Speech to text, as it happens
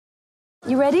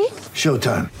You ready?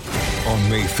 Showtime. On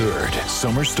May 3rd,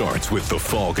 summer starts with The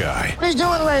Fall Guy. Let's do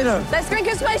it later. Let's drink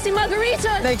a spicy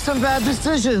margarita. Make some bad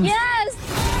decisions. Yes!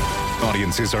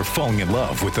 Audiences are falling in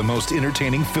love with the most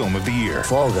entertaining film of the year.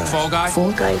 Fall Guy. Fall Guy?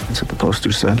 Fall guy. That's what the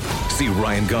poster said. See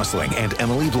Ryan Gosling and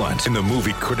Emily Blunt in the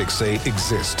movie critics say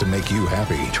exists to make you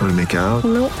happy. Trying to make it out?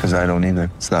 Nope. Because I don't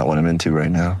either. It's not what I'm into right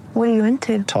now. What are you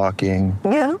into? Talking.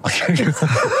 Yeah.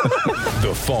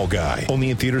 The Fall Guy.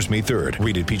 Only in theaters May 3rd.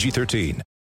 Rated PG-13.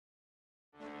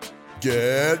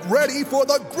 Get ready for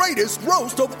the greatest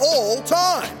roast of all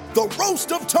time. The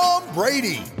Roast of Tom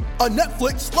Brady. A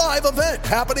Netflix live event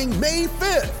happening May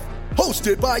 5th.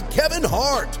 Hosted by Kevin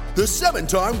Hart. The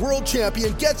 7-time world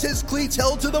champion gets his cleats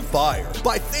held to the fire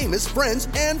by famous friends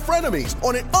and frenemies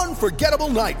on an unforgettable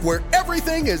night where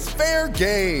everything is fair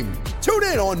game. Tune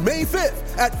in on May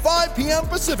 5th at 5 p.m.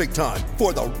 Pacific time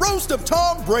for the Roast of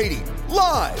Tom Brady.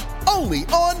 Live only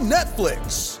on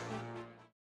Netflix.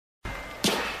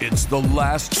 It's the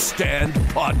Last Stand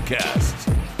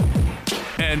Podcast.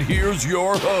 And here's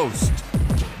your host,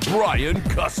 Brian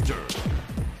Custer.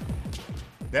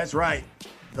 That's right.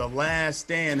 The Last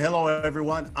Stand. Hello,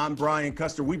 everyone. I'm Brian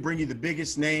Custer. We bring you the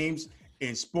biggest names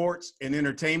in sports and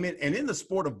entertainment. And in the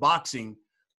sport of boxing,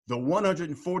 the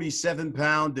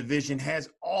 147-pound division has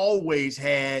always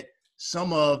had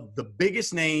some of the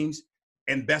biggest names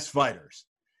and best fighters.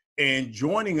 And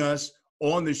joining us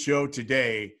on the show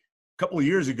today, a couple of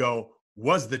years ago,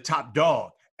 was the top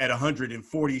dog at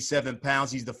 147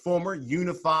 pounds. He's the former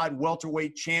unified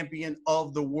welterweight champion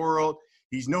of the world.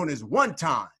 He's known as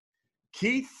one-time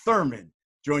Keith Thurman.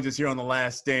 Joins us here on The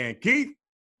Last Stand. Keith,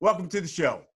 welcome to the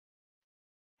show.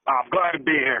 I'm glad to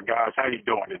be here, guys. How you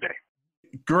doing today?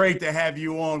 Great to have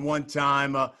you on one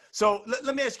time. So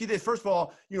let me ask you this. First of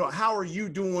all, how are you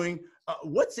doing?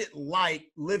 What's it like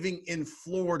living in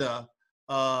Florida,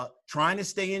 trying to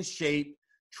stay in shape,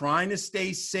 trying to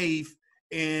stay safe,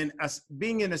 and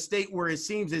being in a state where it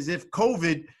seems as if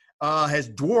COVID has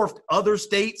dwarfed other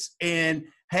states and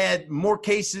had more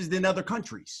cases than other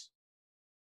countries?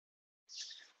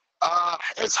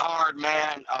 It's hard,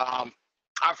 man.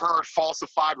 I've heard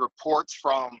falsified reports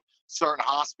from certain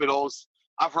hospitals.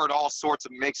 I've heard all sorts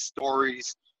of mixed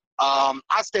stories.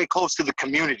 I stay close to the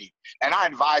community, and I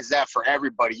advise that for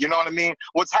everybody. You know what I mean?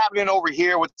 What's happening over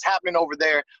here, what's happening over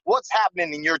there, what's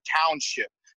happening in your township?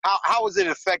 How is it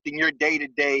affecting your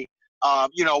day-to-day?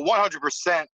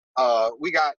 100%.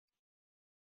 We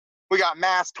got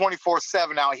masks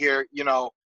 24/7 out here.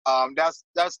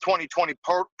 That's 2020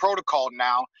 protocol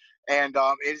now, and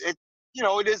it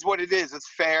is what it is. It's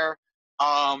fair.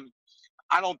 I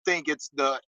don't think it's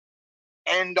the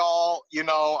end all.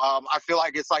 I feel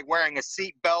like it's like wearing a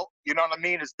seatbelt. You know what I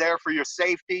mean? It's there for your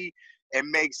safety. It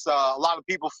makes a lot of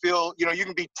people feel. You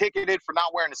can be ticketed for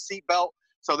not wearing a seatbelt.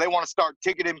 So they want to start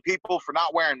ticketing people for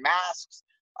not wearing masks.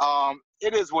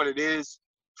 It is what it is.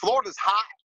 Florida's hot.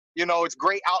 It's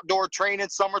great outdoor training,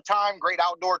 summertime, great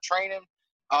outdoor training.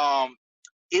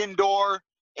 Indoor,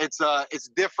 it's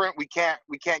different. We can't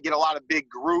get a lot of big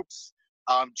groups.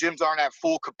 Gyms aren't at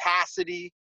full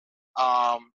capacity.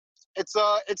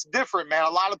 It's different, man. A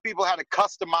lot of people had to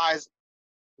customize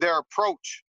their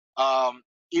approach.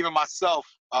 Even myself,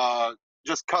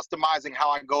 just customizing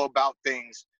how I go about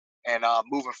things and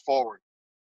moving forward.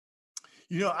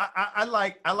 I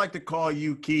like to call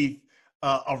you, Keith,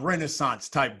 a Renaissance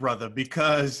type brother,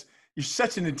 because you're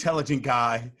such an intelligent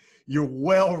guy. You're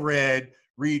well-read,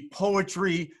 read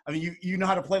poetry. I mean, you know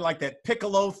how to play like that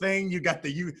piccolo thing. You got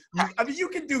you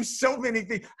can do so many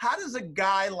things. How does a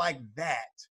guy like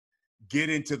that get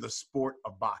into the sport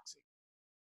of boxing?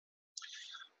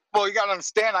 Well, you got to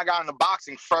understand, I got into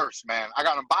boxing first, man. I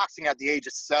got into boxing at the age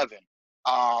of 7.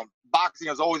 Boxing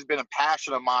has always been a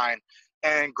passion of mine.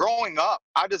 And growing up,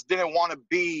 I just didn't want to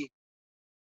be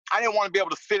able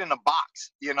to fit in a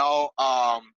box,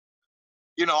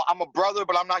 I'm a brother,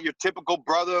 but I'm not your typical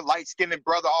brother. Light-skinned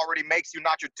brother already makes you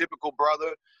not your typical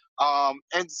brother.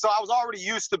 And so I was already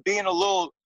used to being a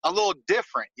little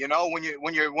different, when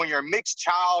you're a mixed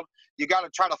child, you got to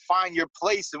try to find your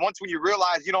place. And when you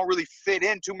realize you don't really fit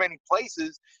in too many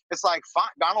places, it's like, fine,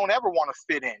 I don't ever want to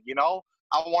fit in,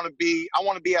 I want to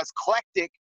be as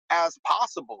eclectic as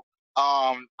possible.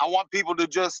 I want people to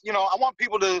just, I want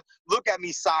people to look at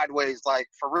me sideways, like,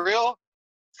 for real.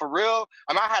 I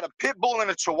mean, I had a pit bull and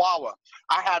a chihuahua.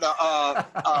 I had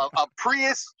a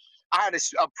Prius. I had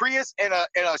a Prius and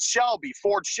a Shelby,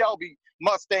 Ford Shelby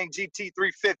Mustang GT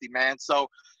 350, man. So,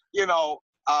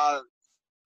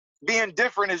 being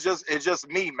different is just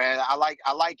me, man. I like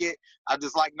it. I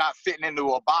just like not fitting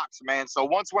into a box, man. So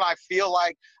when I feel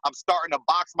like I'm starting to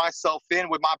box myself in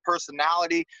with my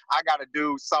personality, I got to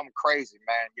do something crazy,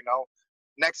 man. You know,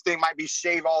 next thing might be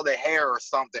shave all the hair or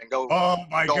something. Oh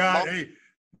my God. Hey,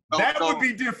 that would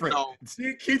be different.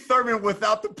 See, Keith Thurman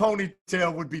without the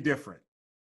ponytail would be different.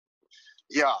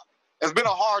 Yeah. It's been a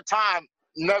hard time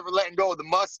never letting go of the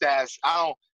mustache.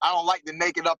 I don't like the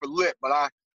naked upper lip, but I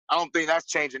don't think that's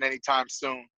changing anytime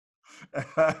soon.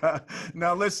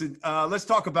 Now, listen, let's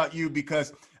talk about you,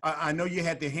 because I know you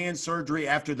had the hand surgery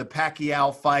after the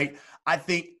Pacquiao fight. I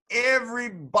think every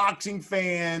boxing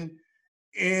fan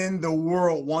in the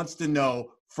world wants to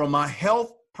know, from a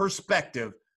health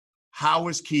perspective, how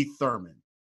is Keith Thurman?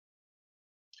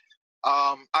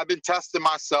 I've been testing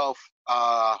myself.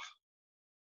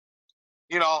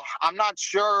 You know, I'm not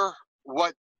sure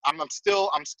what I'm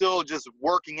still just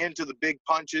working into the big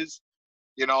punches.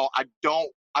 You know, I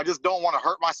just don't want to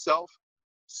hurt myself.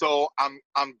 So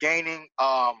I'm gaining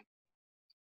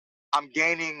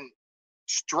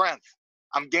strength.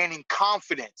 I'm gaining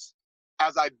confidence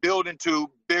as I build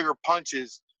into bigger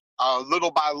punches,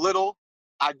 little by little.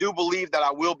 I do believe that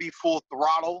I will be full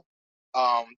throttle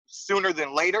sooner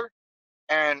than later.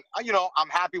 And, you know, I'm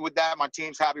happy with that. My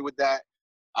team's happy with that.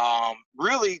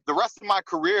 Really, the rest of my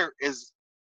career is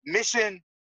mission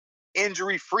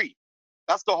injury free.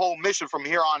 That's the whole mission from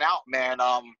here on out, man.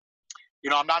 You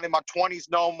know, I'm not in my 20s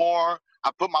no more. I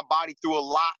put my body through a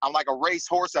lot. I'm like a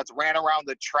racehorse that's ran around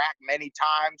the track many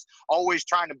times, always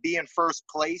trying to be in first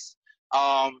place.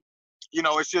 You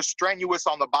know, it's just strenuous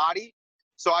on the body.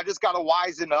 So I just got to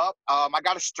wisen up. I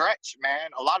got to stretch,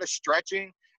 man, a lot of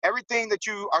stretching. Everything that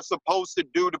you are supposed to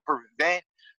do to prevent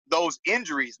those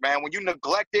injuries, man. When you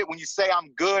neglect it, when you say,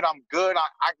 I'm good, I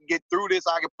can get through this,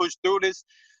 I can push through this,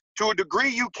 to a degree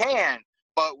you can.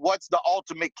 But what's the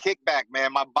ultimate kickback,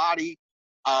 man? My body,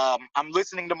 I'm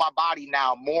listening to my body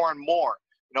now more and more.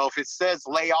 You know, if it says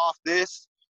lay off this,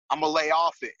 I'm going to lay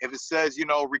off it. If it says, you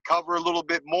know, recover a little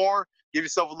bit more, give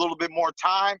yourself a little bit more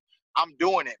time, I'm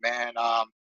doing it, man.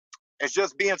 It's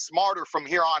just being smarter from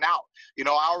here on out. You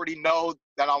know, I already know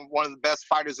that I'm one of the best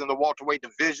fighters in the welterweight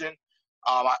division.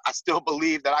 I still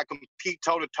believe that I compete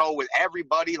toe-to-toe with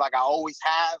everybody like I always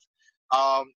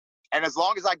have. And as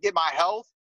long as I get my health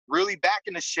really back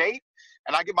into shape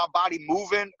and I get my body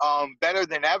moving better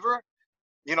than ever,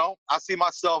 you know, I see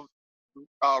myself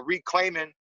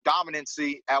reclaiming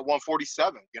dominancy at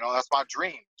 147. You know, that's my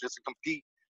dream, just to compete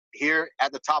here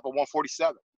at the top of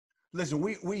 147. Listen,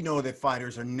 we know that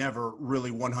fighters are never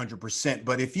really 100%,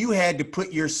 but if you had to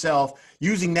put yourself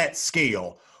using that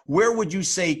scale, where would you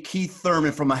say Keith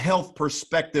Thurman from a health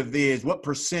perspective is? What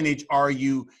percentage are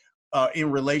you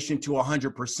in relation to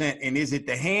 100%? And is it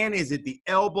the hand? Is it the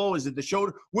elbow? Is it the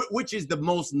shoulder? Which is the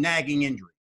most nagging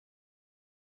injury?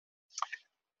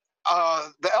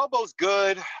 The elbow's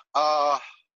good. The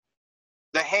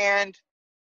hand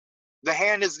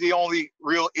is the only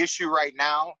real issue right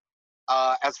now.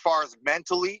 As far as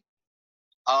mentally,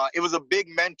 it was a big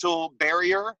mental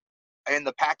barrier in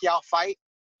the Pacquiao fight.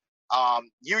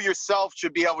 You yourself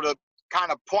should be able to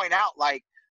kind of point out, like,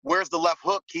 where's the left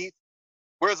hook, Keith?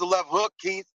 Where's the left hook,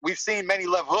 Keith? We've seen many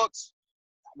left hooks.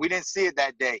 We didn't see it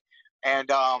that day.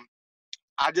 And I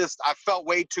felt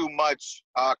way too much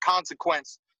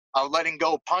consequence of letting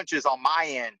go punches on my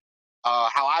end,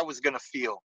 how I was going to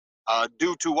feel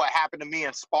due to what happened to me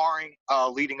in sparring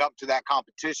leading up to that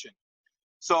competition.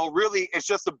 So really, it's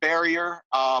just a barrier,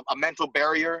 a mental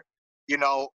barrier. You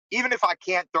know, even if I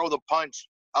can't throw the punch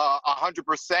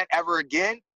 100% ever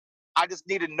again, I just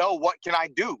need to know, what can I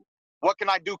do? What can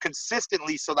I do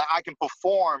consistently so that I can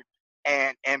perform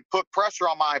and put pressure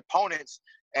on my opponents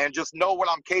and just know what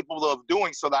I'm capable of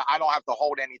doing so that I don't have to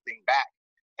hold anything back.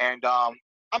 And I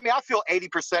mean, I feel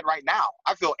 80% right now.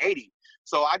 I feel 80.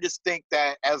 So I just think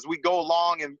that as we go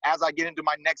along and as I get into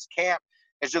my next camp,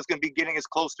 it's just going to be getting as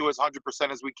close to as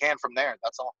 100% as we can from there.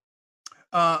 That's all.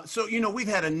 So, you know, we've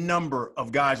had a number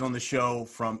of guys on the show,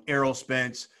 from Errol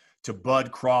Spence to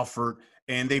Bud Crawford,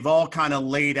 and they've all kind of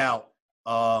laid out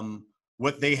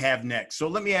what they have next. So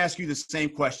let me ask you the same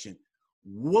question.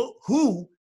 Who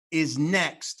is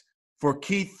next for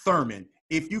Keith Thurman?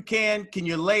 If you can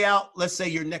you lay out, let's say,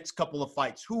 your next couple of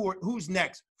fights? Who's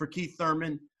next for Keith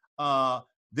Thurman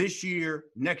this year,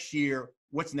 next year?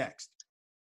 What's next?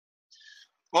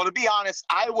 Well, to be honest,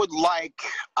 I would like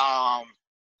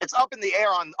it's up in the air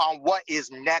on what is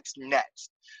next.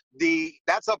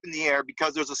 That's up in the air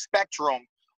because there's a spectrum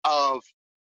of,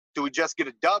 do we just get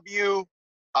a W?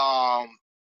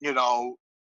 You know,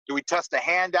 do we test a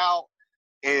handout?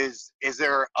 Is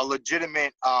there a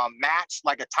legitimate match,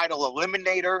 like a title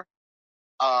eliminator?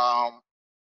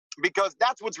 because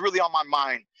that's what's really on my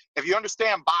mind. If you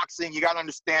understand boxing, you got to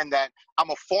understand that I'm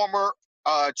a former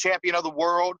champion of the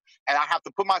world, and I have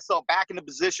to put myself back in the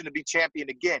position to be champion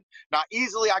again. Now,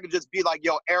 easily I could just be like,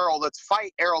 yo, Errol, let's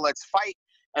fight. Errol, let's fight.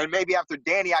 And maybe after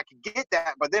Danny, I could get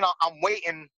that. But then I'm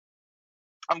waiting.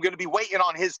 I'm going to be waiting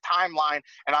on his timeline,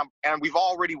 and we've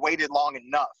already waited long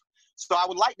enough. So I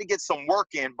would like to get some work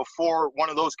in before one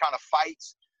of those kind of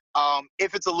fights.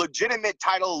 If it's a legitimate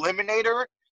title eliminator,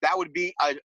 that would be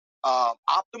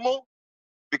optimal,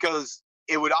 because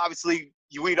it would obviously,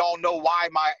 we'd all know why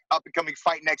my up-and-coming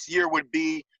fight next year would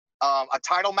be a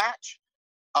title match.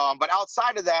 But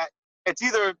outside of that, it's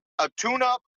either a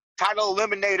tune-up title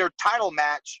eliminator title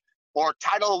match, or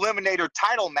title eliminator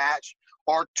title match,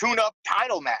 or tune-up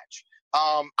title match.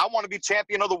 I want to be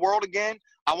champion of the world again.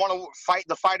 I want to fight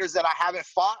the fighters that I haven't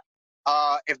fought.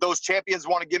 If those champions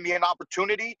want to give me an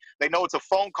opportunity, they know it's a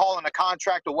phone call and a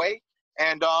contract away.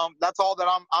 And that's all that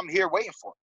I'm here waiting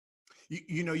for.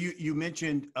 You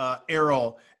mentioned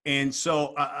Errol, and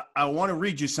so I want to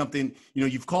read you something.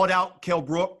 You've called out Kell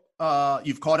Brook.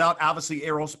 You've called out, obviously,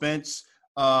 Errol Spence,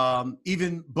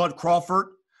 even Bud Crawford.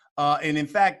 And in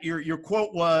fact, your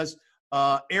quote was,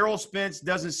 Errol Spence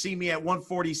doesn't see me at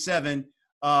 147.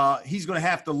 He's going to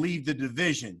have to leave the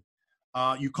division.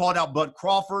 You called out Bud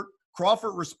Crawford.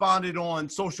 Crawford responded on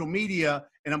social media,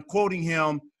 and I'm quoting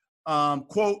him,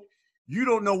 quote, "You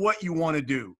don't know what you want to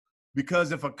do,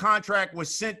 because if a contract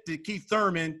was sent to Keith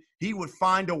Thurman, he would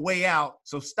find a way out.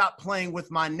 So stop playing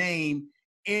with my name,"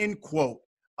 end quote.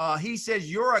 He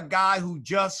says, you're a guy who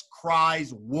just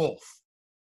cries wolf.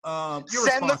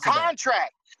 Send the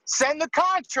contract. Send the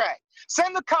contract.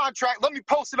 Send the contract. Let me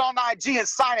post it on IG and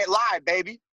sign it live,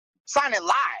 baby. Sign it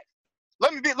live.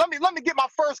 Let me get my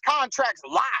first contracts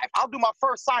live. I'll do my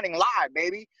first signing live,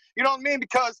 baby. You know what I mean?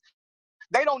 Because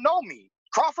they don't know me.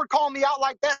 Crawford called me out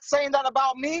like that, saying that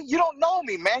about me. You don't know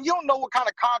me, man. You don't know what kind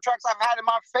of contracts I've had in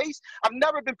my face. I've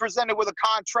never been presented with a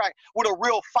contract with a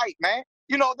real fight, man.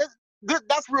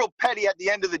 That's real petty at the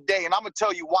end of the day, and I'm going to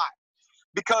tell you why.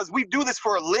 Because we do this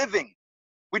for a living.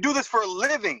 We do this for a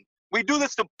living. We do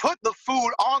this to put the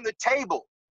food on the table.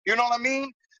 You know what I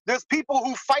mean? There's people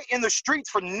who fight in the streets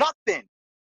for nothing,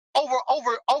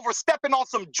 over stepping on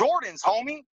some Jordans,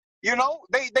 homie.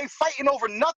 They fighting over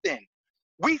nothing.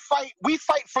 We fight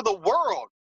for the world.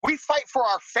 We fight for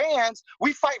our fans.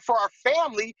 We fight for our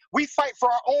family. We fight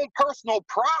for our own personal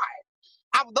pride.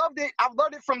 I've loved it. I've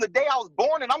loved it from the day I was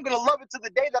born, and I'm going to love it to the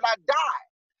day that I die.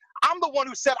 I'm the one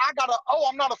who said,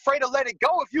 I'm not afraid to let it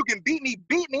go. If you can beat me,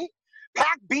 beat me.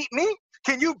 Pac beat me.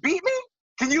 Can you beat me?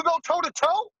 Can you go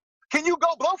toe-to-toe? Can you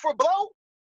go blow for blow?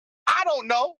 I don't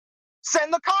know.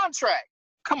 Send the contract.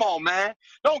 Come on, man.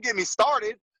 Don't get me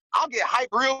started. I'll get hyped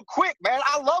real quick, man.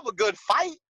 I love a good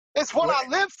fight. It's what I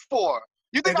live for.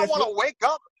 You think I want to wake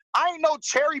up? I ain't no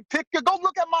cherry picker. Go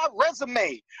look at my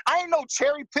resume. I ain't no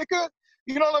cherry picker.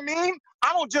 You know what I mean?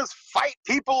 I don't just fight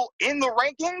people in the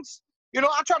rankings.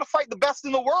 I try to fight the best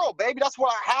in the world, baby. That's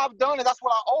what I have done, and that's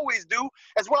what I always do.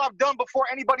 That's what I've done before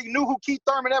anybody knew who Keith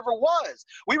Thurman ever was.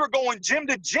 We were going gym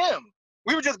to gym.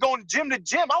 We were just going gym to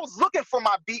gym. I was looking for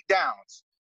my beatdowns.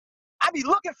 I be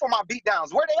looking for my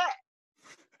beatdowns. Where they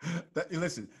at?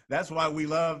 Listen, that's why we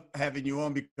love having you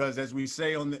on, because as we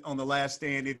say on the Last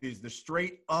Stand, it is the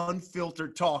straight,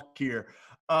 unfiltered talk here.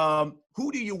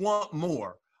 Who do you want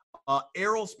more,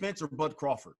 Errol Spence or Bud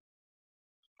Crawford?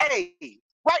 Hey,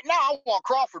 right now I want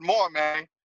Crawford more, man.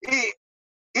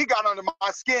 He got under my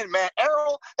skin, man.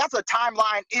 Errol, that's a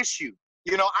timeline issue.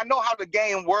 I know how the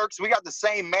game works. We got the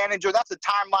same manager. That's a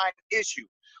timeline issue.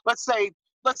 Let's say,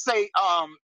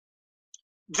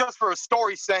 just for a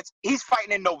story sense, he's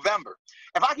fighting in November.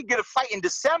 If I could get a fight in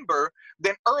December,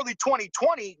 then early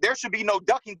 2020, there should be no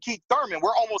ducking Keith Thurman.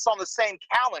 We're almost on the same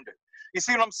calendar. You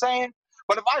see what I'm saying?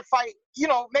 But if I fight,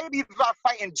 maybe if I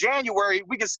fight in January,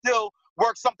 we can still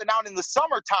work something out in the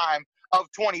summertime of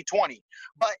 2020.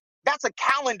 But that's a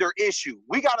calendar issue.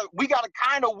 We gotta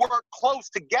kind of work close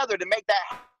together to make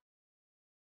that.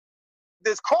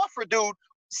 This Crawford dude,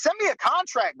 send me a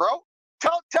contract, bro.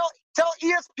 Tell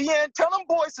ESPN, tell them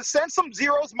boys to send some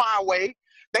zeros my way.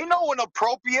 They know an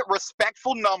appropriate,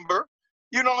 respectful number.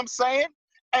 You know what I'm saying?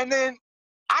 And then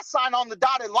I sign on the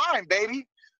dotted line, baby.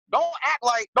 Don't act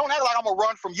like I'm gonna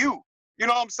run from you. You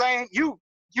know what I'm saying? You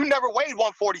never weighed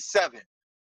 147.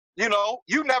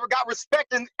 You never got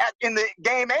respect in the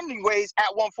game anyways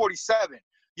at 147.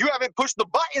 You haven't pushed the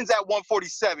buttons at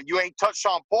 147. You ain't touched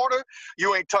Sean Porter.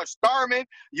 You ain't touched Thurman.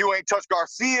 You ain't touched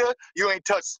Garcia. You ain't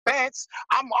touched Spence.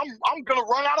 I'm gonna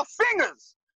run out of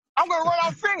fingers.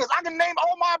 I can name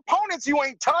all my opponents you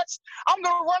ain't touched. I'm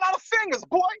gonna run out of fingers,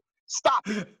 boy. Stop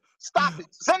it. Stop it.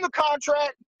 Send the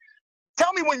contract.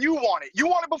 Tell me when you want it. You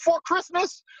want it before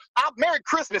Christmas? Merry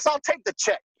Christmas. I'll take the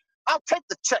check. I'll take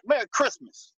the check. Merry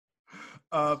Christmas.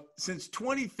 Since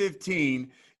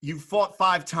 2015, you've fought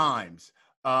 5 times.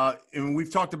 And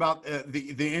we've talked about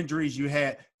the injuries you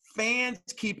had. Fans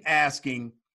keep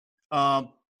asking,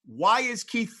 why is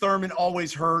Keith Thurman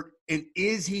always hurt, and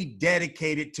is he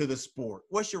dedicated to the sport?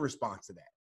 What's your response to that?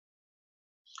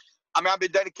 I mean, I've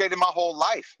been dedicated my whole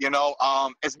life.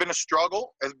 It's been a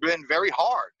struggle. It's been very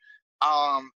hard.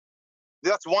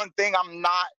 That's one thing I'm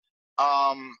not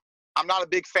a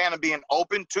big fan of being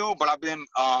open to, but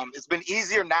it's been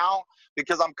easier now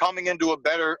because I'm coming into a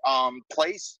better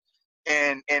place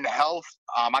in health.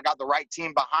 I got the right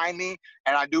team behind me,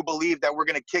 and I do believe that we're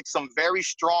going to kick some very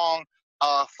strong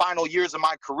final years of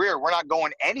my career. We're not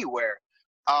going anywhere.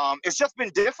 It's just been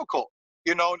difficult.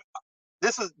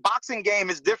 Boxing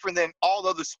game is different than all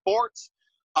other sports.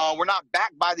 We're not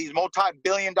backed by these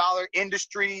multi-billion-dollar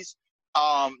industries.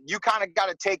 You kind of got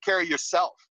to take care of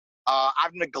yourself.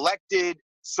 I've neglected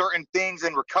certain things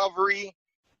in recovery.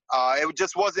 It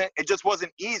just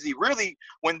wasn't easy. Really,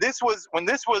 when this was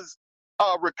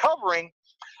recovering,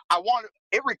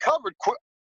 it recovered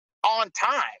on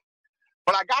time.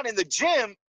 But I got in the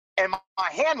gym and my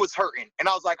hand was hurting, and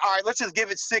I was like, all right, let's just give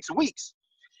it 6 weeks.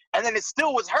 And then it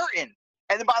still was hurting.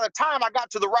 And then by the time I got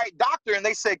to the right doctor and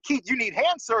they said, Keith, you need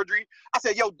hand surgery, I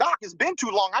said, yo, doc, it's been too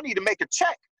long. I need to make a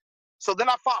check. So then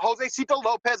I fought Jose Cito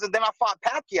Lopez, and then I fought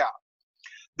Pacquiao.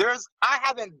 I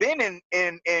haven't been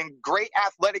in great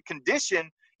athletic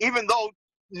condition, even though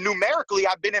numerically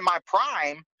I've been in my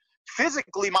prime.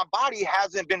 Physically, my body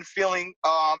hasn't been feeling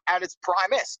at its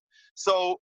primest.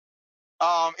 So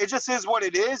it just is what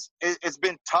it is. It's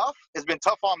been tough. It's been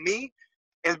tough on me.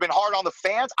 It's been hard on the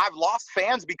fans. I've lost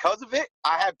fans because of it.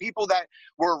 I had people that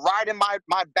were riding my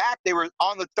back. They were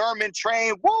on the Thurman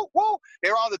train. Woo, woo.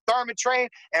 They were on the Thurman train.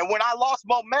 And when I lost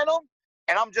momentum,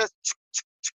 and I'm just,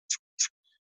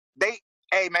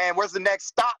 hey, man, where's the next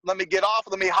stop? Let me get off.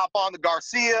 Let me hop on the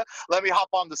Garcia. Let me hop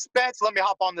on the Spence. Let me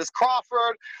hop on this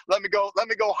Crawford. Let me go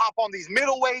hop on these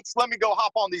middleweights. Let me go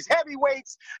hop on these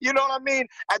heavyweights. You know what I mean?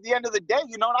 At the end of the day,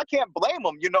 and I can't blame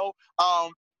them,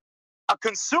 a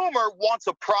consumer wants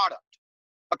a product.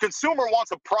 A consumer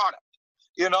wants a product,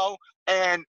 and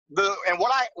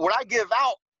what I give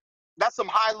out, that's some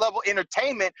high level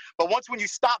entertainment. But when you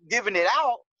stop giving it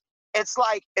out, it's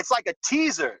like a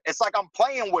teaser. It's like I'm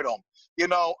playing with them.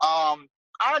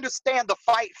 I understand the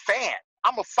fight fan.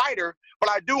 I'm a fighter, but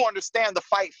I do understand the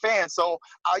fight fan. So,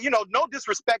 no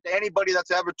disrespect to anybody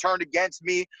that's ever turned against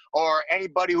me or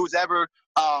anybody who's ever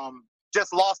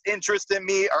just lost interest in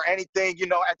me or anything.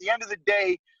 At the end of the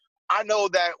day, I know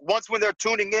that when they're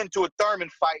tuning into a Thurman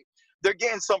fight, they're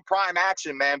getting some prime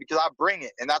action, man, because I bring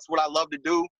it. And that's what I love to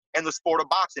do in the sport of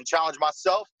boxing, challenge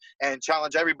myself and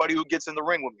challenge everybody who gets in the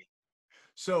ring with me.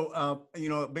 So,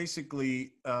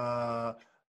 basically a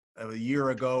year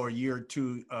ago or a year or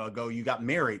two ago, you got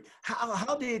married.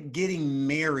 How did getting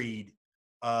married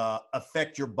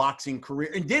affect your boxing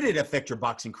career? And did it affect your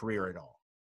boxing career at all?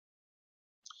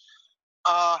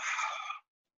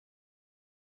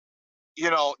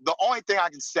 The only thing I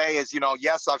can say is,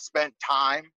 yes, I've spent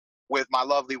time with my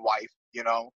lovely wife,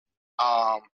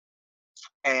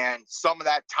 and some of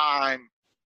that time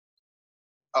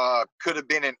could have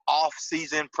been in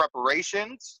off-season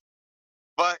preparations.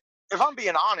 But if I'm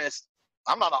being honest,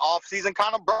 I'm not an off-season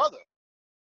kind of brother,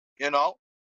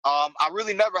 I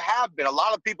really never have been. A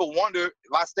lot of people wonder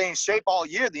if I stay in shape all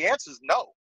year. The answer is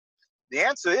no. The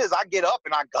answer is I get up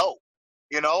and I go.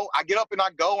 I get up and I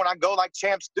go like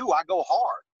champs do. I go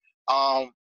hard.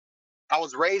 I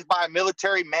was raised by a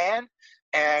military man,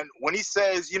 and when he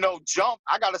says, jump,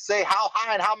 I got to say how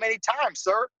high and how many times,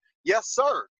 sir? Yes,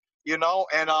 sir. And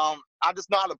I just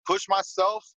know how to push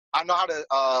myself. I know how to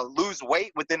lose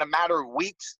weight within a matter of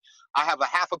weeks. I have a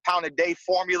half a pound a day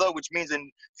formula, which means in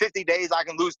 50 days I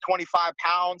can lose 25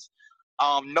 pounds.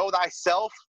 Know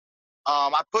thyself.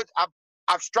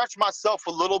 I've stretched myself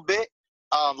a little bit.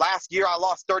 Last year I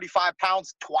lost 35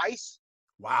 pounds twice.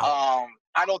 Wow.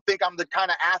 I don't think I'm the kind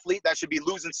of athlete that should be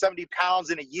losing 70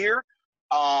 pounds in a year.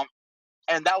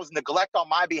 And that was neglect on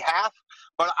my behalf.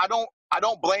 But I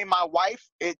don't blame my wife.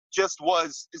 It's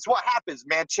what happens,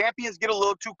 man. Champions get a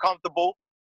little too comfortable.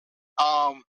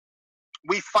 I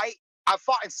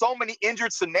fought in so many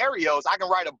injured scenarios. I can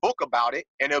write a book about it,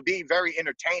 and it'll be very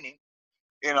entertaining.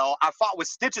 I fought with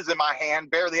stitches in my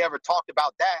hand. Barely ever talked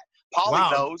about that.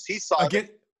 Paulie knows. He saw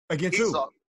it. Against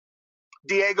who?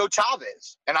 Diego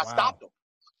Chavez, and I stopped him.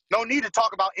 No need to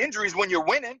talk about injuries when you're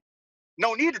winning.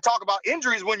 No need to talk about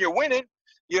injuries when you're winning.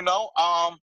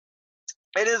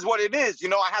 it is what it is. You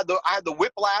know, I had the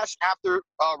whiplash after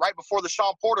right before the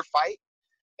Sean Porter fight.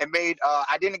 It made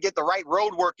I didn't get the right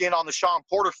road work in on the Sean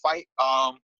Porter fight.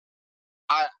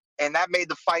 And that made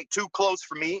the fight too close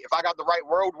for me. If I got the right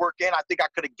road work in, I think I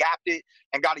could have gapped it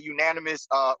and got a unanimous.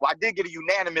 Well, I did get a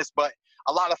unanimous, but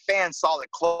a lot of fans saw it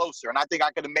closer, and I think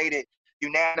I could have made it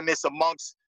unanimous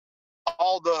amongst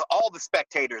all the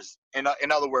spectators. In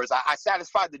other words, I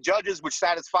satisfied the judges, which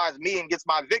satisfies me and gets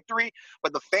my victory.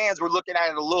 But the fans were looking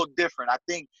at it a little different. I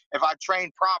think if I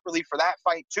trained properly for that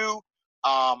fight too,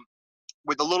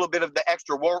 with a little bit of the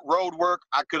extra road work,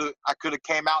 I could have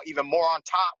came out even more on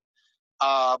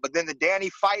top. But then the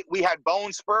Danny fight, we had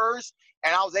bone spurs,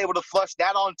 and I was able to flush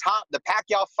that on top. The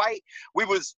Pacquiao fight, we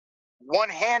was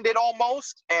one-handed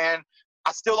almost, and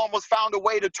I still almost found a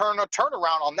way to turn a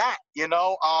turnaround on that. You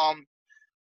know,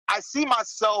 I see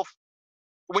myself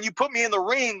when you put me in the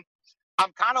ring.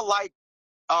 I'm kind of like,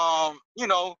 you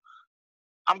know,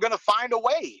 I'm gonna find a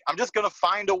way. I'm just gonna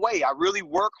find a way. I really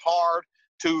work hard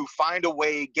to find a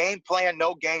way. Game plan,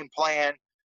 no game plan.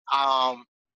 I'm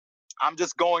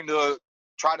just going to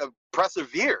try to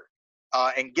persevere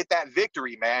and get that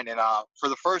victory, man. And for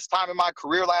the first time in my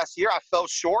career last year, I fell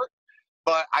short,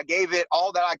 but I gave it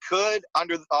all that I could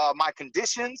under my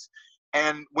conditions.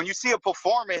 And when you see a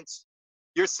performance,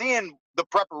 you're seeing the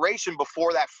preparation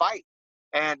before that fight.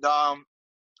 And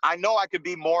I know I could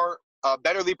be more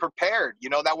betterly prepared. You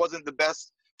know, that wasn't the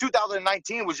best.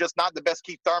 2019 was just not the best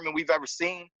Keith Thurman we've ever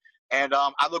seen. And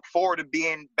I look forward to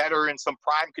being better in some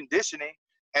prime conditioning.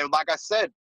 And like I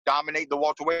said, dominate the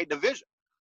welterweight division.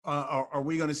 Are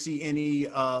we going to see any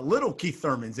little Keith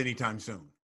Thurmans anytime soon?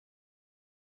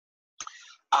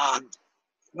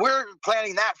 We're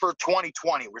planning that for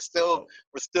 2020. We're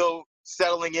still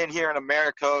settling in here in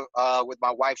America with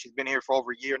my wife. She's been here for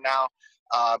over a year now,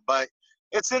 but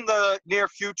it's in the near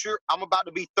future. I'm about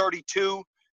to be 32,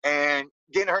 and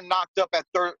getting her knocked up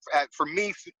for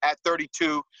me at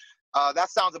 32. That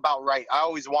sounds about right. I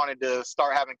always wanted to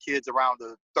start having kids around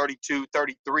the 32,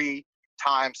 33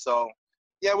 time. So,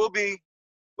 yeah, we'll be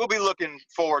looking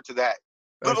forward to that.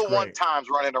 That's little great. One times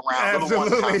running around.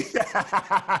 Absolutely.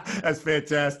 That's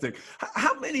fantastic.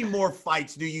 How many more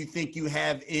fights do you think you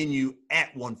have in you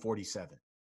at 147?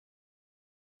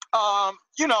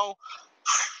 You know,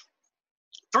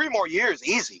 3 more years,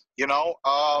 easy, you know.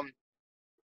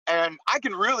 And I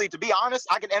can really, to be honest,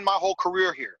 I can end my whole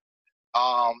career here.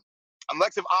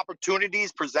 Unless if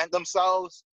opportunities present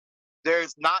themselves,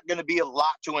 there's not going to be a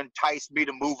lot to entice me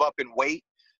to move up in weight.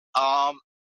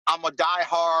 I'm a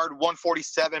diehard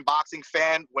 147 boxing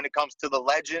fan when it comes to the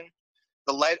legend.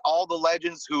 All the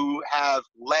legends who have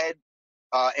led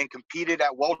and competed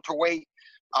at welterweight.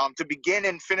 To begin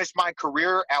and finish my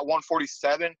career at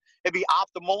 147, it'd be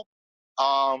optimal.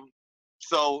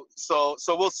 So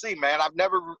we'll see, man. I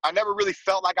never really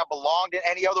felt like I belonged in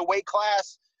any other weight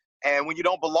class. And when you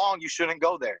don't belong, you shouldn't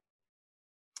go there.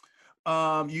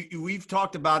 We've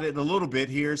talked about it a little bit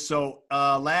here. So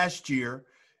last year,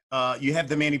 you have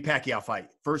the Manny Pacquiao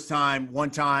fight. One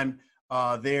time,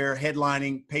 they're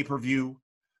headlining pay-per-view.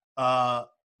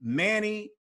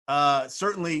 Manny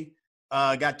certainly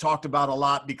got talked about a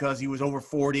lot because he was over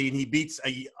 40 and he beats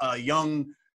a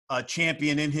young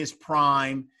champion in his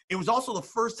prime. It was also the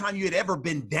first time you had ever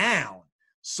been down.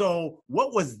 So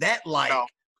what was that like? No.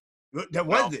 That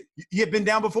was it. You had been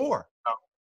down before. No.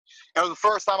 It was the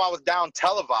first time I was down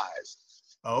televised.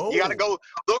 Oh. You got to go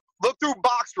look through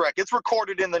BoxRec. It's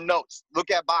recorded in the notes. Look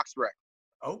at BoxRec.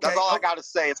 Okay. That's all I got to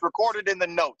say. It's recorded in the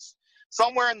notes.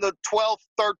 Somewhere in the 12th,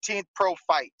 13th pro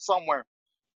fight. Somewhere.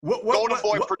 Golden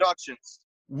Boy Productions.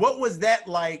 What was that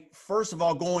like, first of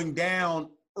all, going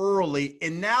down early?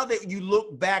 And now that you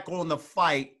look back on the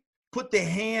fight, put the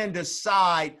hand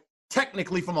aside,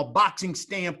 technically from a boxing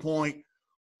standpoint,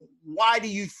 why do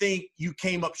you think you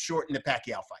came up short in the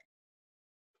Pacquiao fight?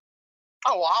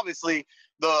 Oh, well, obviously,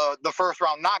 the first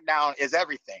round knockdown is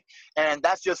everything. And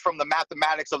that's just from the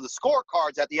mathematics of the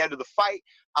scorecards at the end of the fight.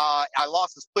 I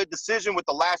lost a split decision with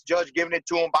the last judge giving it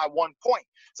to him by 1 point.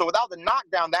 So without the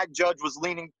knockdown, that judge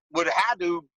would have had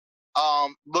to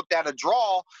looked at a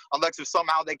draw unless if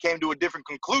somehow they came to a different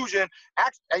conclusion.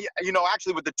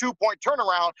 Actually with the 2-point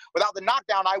turnaround, without the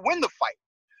knockdown, I win the fight.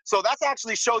 So that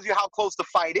actually shows you how close the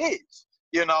fight is,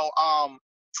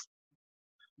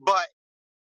 but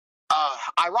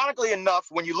ironically enough,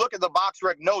 when you look at the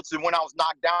BoxRec notes and when I was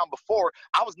knocked down before,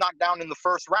 I was knocked down in the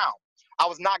first round. I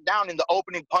was knocked down in the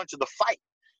opening punch of the fight.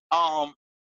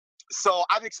 So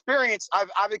I've experienced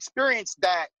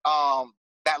that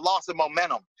that loss of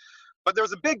momentum. But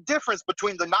there's a big difference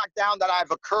between the knockdown that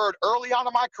I've occurred early on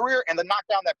in my career and the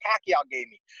knockdown that Pacquiao gave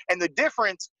me. And the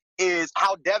difference is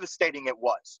how devastating it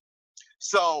was.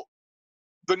 So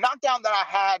the knockdown that I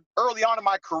had early on in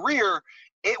my career,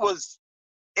 it was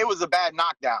a bad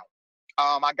knockdown.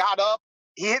 I got up.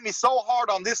 He hit me so hard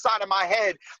on this side of my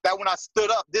head that when I stood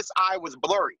up, this eye was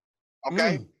blurry.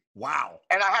 Okay? Wow.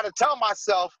 And I had to tell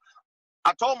myself,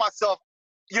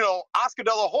 Oscar De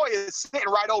La Hoya is sitting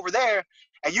right over there,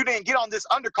 and you didn't get on this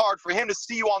undercard for him to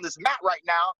see you on this mat right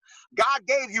now. God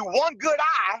gave you one good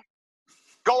eye.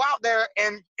 Go out there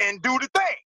and do the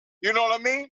thing. You know what I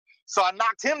mean? So I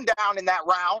knocked him down in that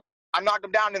round. I knocked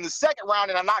him down in the second round,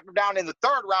 and I knocked him down in the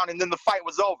third round, and then the fight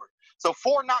was over. So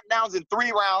 4 knockdowns in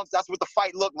 3 rounds. That's what the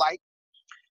fight looked like.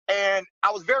 And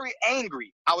I was very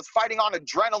angry. I was fighting on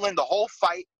adrenaline the whole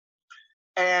fight.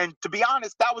 And to be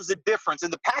honest, that was the difference.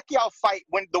 In the Pacquiao fight,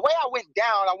 the way I went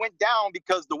down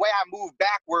because the way I moved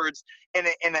backwards in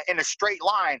a straight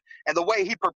line, and the way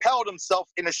he propelled himself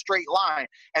in a straight line.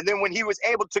 And then when he was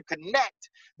able to connect,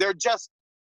 the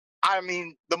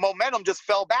momentum just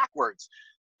fell backwards.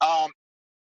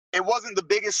 It wasn't the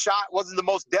biggest shot, wasn't the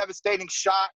most devastating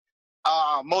shot,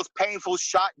 most painful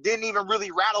shot, didn't even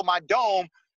really rattle my dome.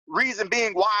 Reason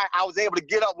being why I was able to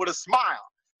get up with a smile.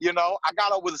 You know, I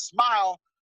got up with a smile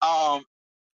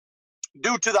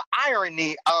due to the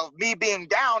irony of me being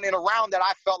down in a round that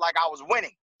I felt like I was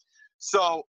winning.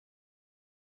 So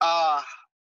I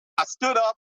stood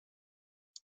up,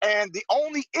 and the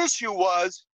only issue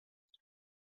was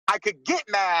I could get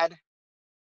mad,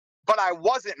 but I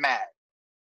wasn't mad,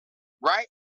 right?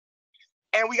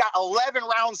 And we got 11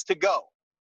 rounds to go.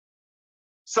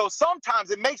 So sometimes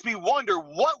it makes me wonder,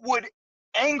 what would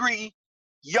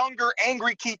younger,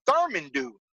 angry Keith Thurman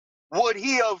do? Would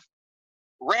he have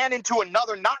ran into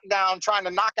another knockdown trying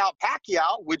to knock out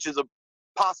Pacquiao, which is a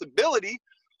possibility,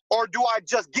 or do I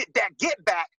just get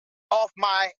back off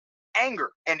my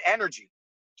anger and energy?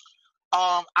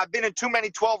 I've been in too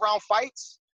many 12-round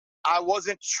fights. I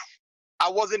wasn't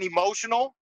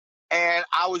emotional, and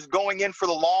I was going in for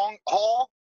the long haul.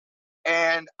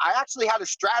 And I actually had a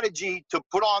strategy to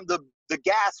put on the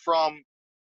gas from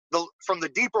the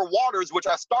deeper waters, which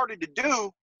I started to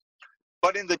do.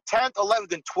 But in the 10th,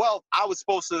 11th, and 12th, I was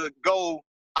supposed to go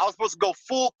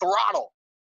full throttle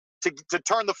to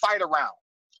turn the fight around.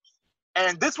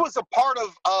 And this was a part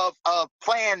of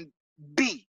Plan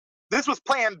B. This was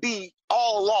Plan B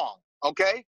all along,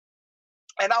 okay?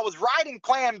 And I was riding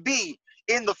Plan B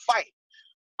in the fight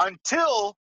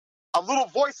until a little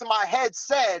voice in my head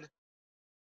said,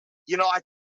 you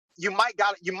might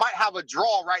have a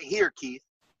draw right here, Keith.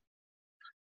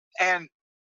 And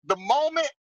the moment,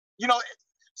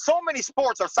 so many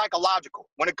sports are psychological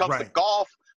when it comes to golf,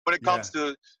 when it comes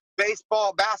to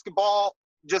baseball, basketball,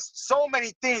 just so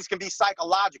many things can be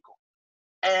psychological.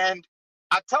 And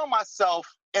I tell myself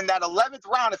in that 11th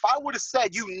round, if I would have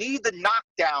said you need the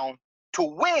knockdown to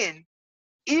win,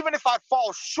 even if I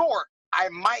fall short, I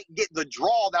might get the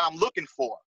draw that I'm looking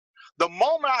for. The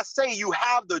moment I say you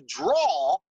have the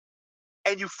draw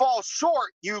and you fall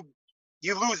short, you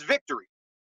lose victory.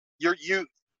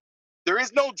 There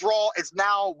is no draw. It's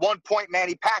now 1-point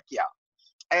Manny Pacquiao.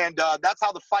 And that's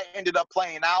how the fight ended up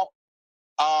playing out.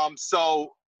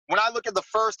 So when I look at the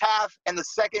first half and the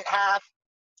second half,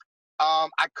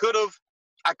 I could have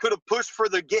pushed for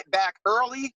the get back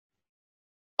early,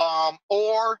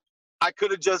 or I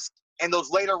could have just, in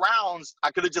those later rounds, I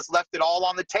could have just left it all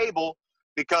on the table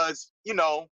because,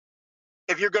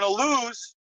 if you're going to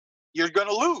lose, you're going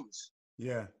to lose.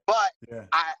 Yeah. But yeah.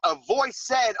 A voice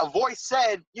said,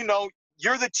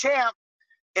 you're the champ.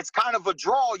 It's kind of a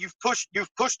draw. You've pushed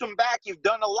them back. You've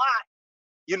done a lot.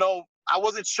 I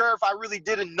wasn't sure if I really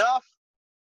did enough.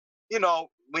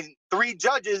 When 3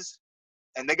 judges,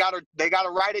 and they gotta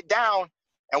write it down.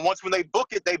 And when they book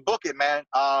it, man.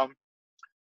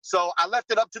 So I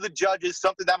left it up to the judges,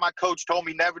 something that my coach told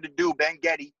me never to do, Ben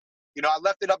Getty. I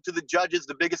left it up to the judges,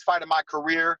 the biggest fight of my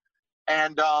career.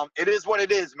 And it is what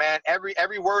it is, man.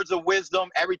 Every word's of wisdom,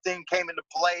 everything came into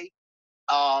play.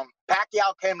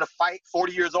 Pacquiao came to fight,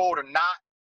 40 years old or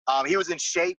not. He was in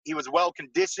shape. He was well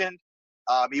conditioned.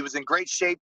 He was in great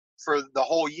shape for the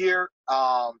whole year.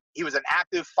 He was an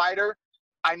active fighter.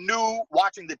 I knew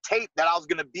watching the tape that I was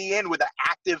going to be in with an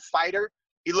active fighter.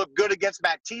 He looked good against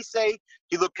Matisse.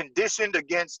 He looked conditioned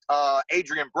against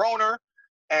Adrian Broner.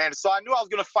 And so I knew I was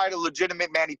going to fight a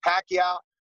legitimate Manny Pacquiao.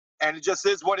 And it just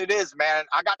is what it is, man.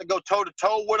 I got to go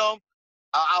toe-to-toe with him.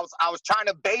 I was trying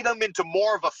to bait him into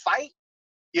more of a fight.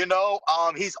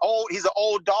 He's old. He's an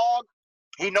old dog.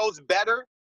 He knows better.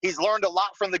 He's learned a lot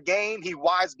from the game. He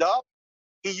wised up.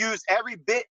 He used every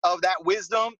bit of that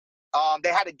wisdom. They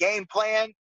had a game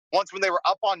plan. Once when they were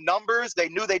up on numbers, they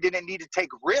knew they didn't need to take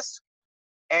risks.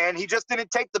 And and he just didn't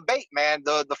take the bait, man.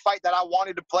 The fight that I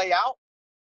wanted to play out,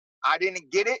 I didn't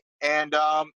get it, and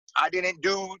I didn't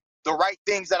do the right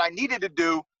things that I needed to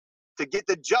do to get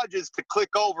the judges to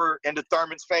click over into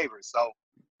Thurman's favor. So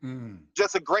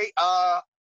just a great,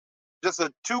 just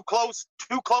a too close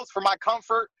for my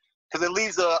comfort, because it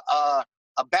leaves a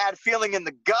bad feeling in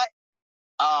the gut.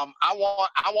 I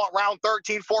want round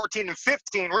 13, 14, and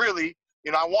 15, really.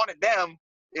 You know, I wanted them,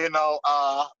 you know,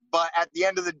 but at the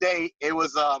end of the day, it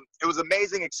was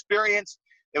amazing experience.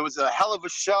 It was a hell of a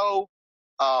show,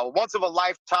 once of a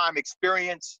lifetime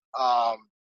experience.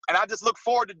 And I just look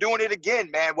forward to doing it again,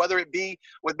 man, whether it be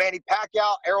with Manny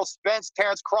Pacquiao, Errol Spence,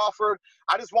 Terrence Crawford.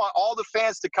 I just want all the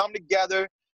fans to come together,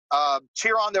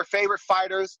 cheer on their favorite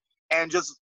fighters, and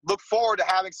just look forward to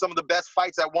having some of the best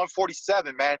fights at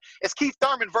 147, man. It's Keith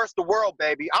Thurman versus the world,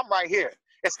 baby. I'm right here.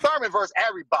 It's Thurman versus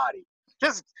everybody.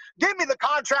 Just give me the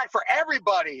contract for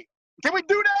everybody. Can we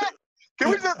do that? Can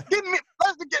we just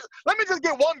let me just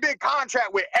get one big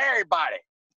contract with everybody.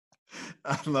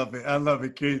 I love it. I love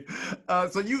it, Keith.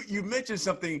 So you mentioned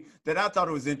something that I thought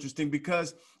was interesting,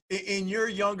 because in your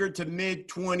younger to mid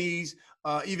 20s,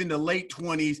 even the late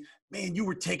 20s, man, you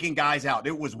were taking guys out.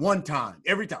 It was one time,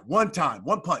 every time,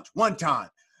 one punch, one time.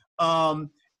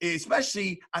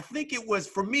 Especially, I think it was,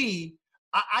 for me,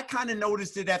 I kind of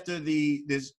noticed it after the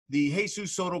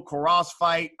Jesus Soto Carras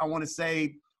fight. I want to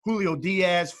say Julio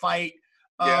Diaz fight.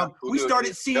 We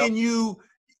started seeing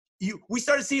we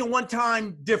started seeing one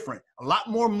time different, a lot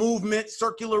more movement,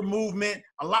 circular movement,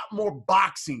 a lot more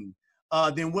boxing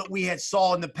than what we had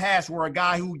saw in the past, where a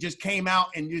guy who just came out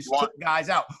and just took guys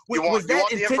out. Was that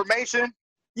the information?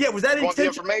 Yeah, was that the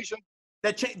information?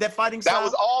 That fighting style? That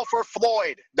was all for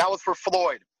Floyd. That was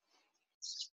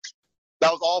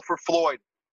all for Floyd.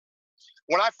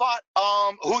 When I fought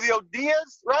Julio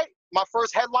Diaz, right, my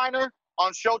first headliner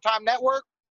on Showtime Network,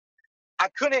 I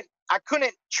couldn't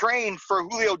train for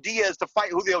Julio Diaz to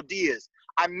fight Julio Diaz.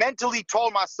 I mentally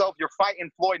told myself, you're fighting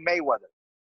Floyd Mayweather,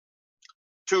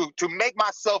 to make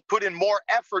myself put in more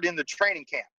effort in the training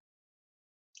camp.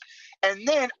 And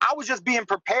then I was just being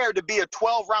prepared to be a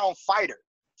 12-round fighter.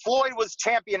 Floyd was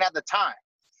champion at the time.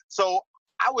 So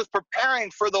I was preparing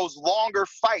for those longer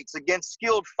fights against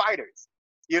skilled fighters,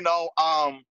 you know.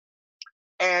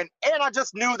 And I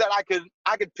just knew that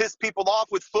I could piss people off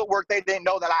with footwork they didn't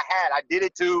know that I had. I did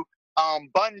it to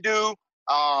Bundu.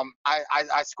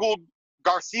 I schooled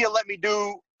Garcia, let me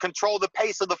control the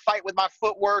pace of the fight with my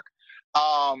footwork.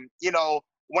 You know,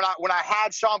 when I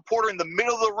had Sean Porter in the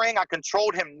middle of the ring, I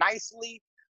controlled him nicely.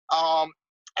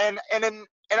 And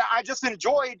I just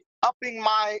enjoyed upping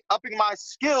my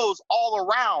skills all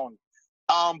around.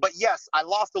 But yes, I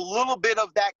lost a little bit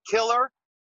of that killer.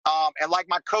 And like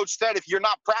my coach said, if you're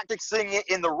not practicing it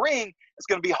in the ring, it's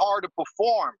going to be hard to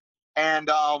perform. And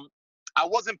I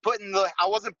wasn't putting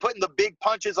the big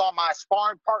punches on my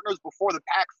sparring partners before the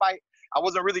Pac fight. I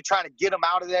wasn't really trying to get them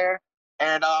out of there.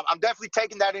 And I'm definitely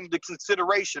taking that into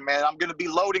consideration, man. I'm going to be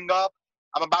loading up.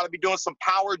 I'm about to be doing some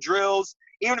power drills,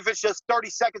 even if it's just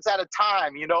 30 seconds at a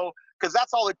time, you know, because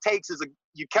that's all it takes is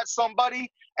you catch somebody,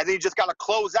 and then you just got to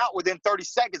close out within 30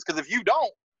 seconds. Because if you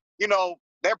don't, you know,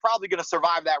 they're probably going to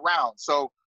survive that round.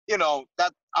 So, you know,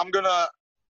 that I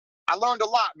learned a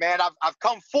lot, man. I've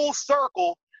come full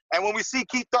circle. And when we see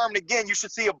Keith Thurman again, you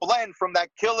should see a blend from that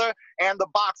killer and the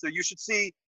boxer. You should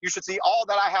see all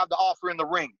that I have to offer in the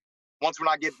ring when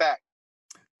I get back.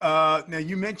 Now,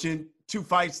 you mentioned two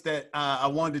fights that I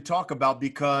wanted to talk about,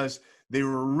 because they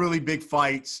were really big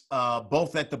fights,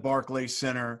 both at the Barclays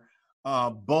Center,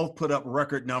 both put up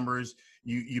record numbers.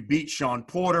 You beat Sean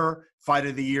Porter, Fight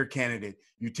of the Year candidate.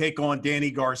 You take on Danny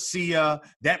Garcia,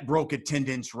 that broke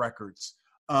attendance records.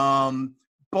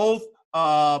 Both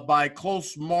by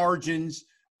close margins.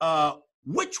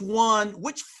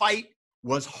 Which fight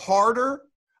was harder?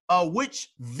 Which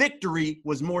victory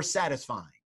was more satisfying?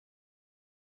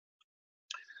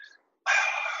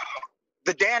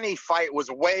 The Danny fight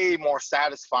was way more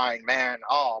satisfying, man.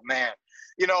 Oh, man.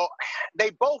 You know,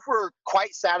 they both were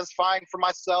quite satisfying for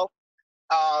myself.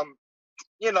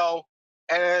 You know,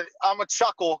 and I'm a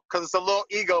chuckle because it's a little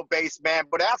ego-based, man,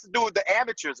 but it has to do with the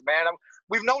amateurs, man.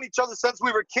 We've known each other since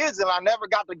we were kids, and I never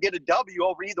got to get a W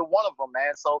over either one of them,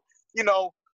 man. So, you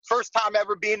know, first time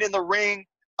ever being in the ring,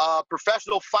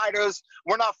 professional fighters.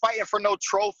 We're not fighting for no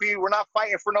trophy. We're not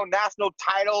fighting for no national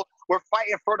title. We're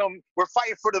fighting for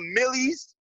the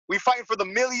millies. We fighting for the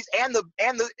millies and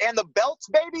the belts,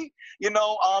 baby. You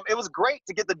know, it was great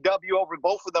to get the W over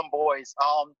both of them boys.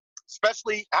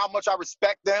 Especially how much I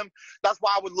respect them. That's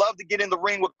why I would love to get in the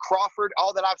ring with Crawford.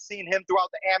 All that I've seen him throughout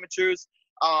the amateurs,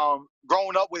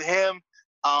 growing up with him.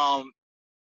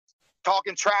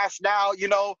 talking trash now, you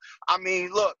know. I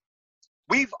mean, look,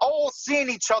 we've all seen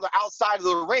each other outside of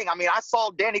the ring. I mean, I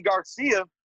saw Danny Garcia.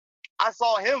 I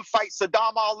saw him fight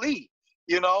Saddam Ali,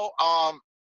 you know,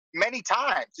 many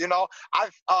times, you know.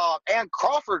 And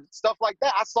Crawford, stuff like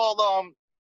that. I saw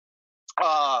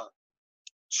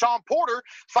Sean Porter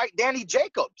fight Danny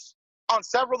Jacobs on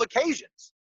several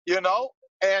occasions, you know.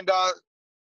 And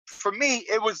for me,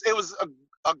 it was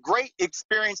a great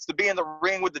experience to be in the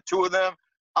ring with the two of them,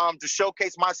 to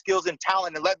showcase my skills and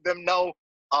talent and let them know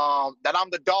that I'm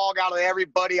the dog out of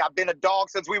everybody. I've been a dog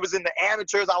since we was in the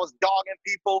amateurs. I was dogging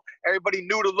people. Everybody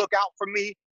knew to look out for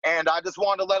me. And I just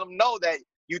wanted to let them know that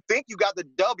you think you got the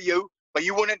W, but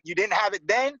you didn't have it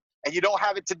then, and you don't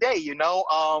have it today, you know.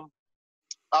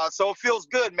 So it feels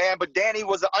good, man. But Danny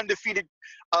was an undefeated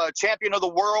champion of the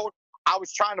world. I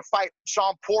was trying to fight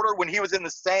Sean Porter when he was in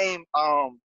the same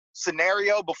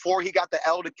scenario before he got the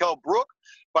L to Kell Brook,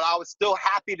 but I was still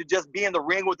happy to just be in the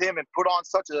ring with him and put on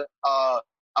such a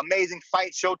amazing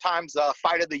fight, Showtime's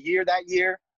fight of the year that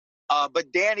year.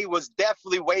 But Danny was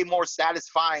definitely way more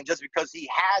satisfying just because he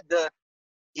had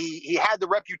the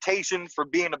reputation for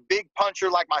being a big puncher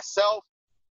like myself,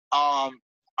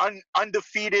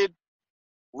 undefeated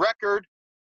record.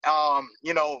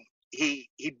 You know, he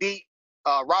beat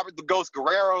Robert the Ghost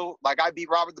Guerrero like I beat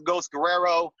Robert the Ghost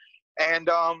Guerrero. And,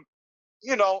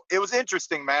 you know, it was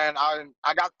interesting, man.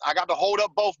 I got to hold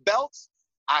up both belts.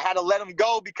 I had to let them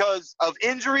go because of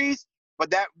injuries.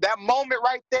 But that moment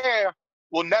right there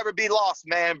will never be lost,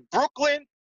 man. Brooklyn,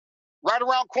 right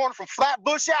around corner from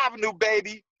Flatbush Avenue,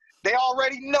 baby. They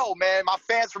already know, man. My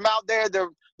fans from out there,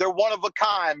 they're one of a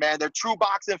kind, man. They're true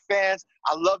boxing fans.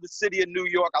 I love the city of New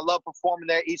York. I love performing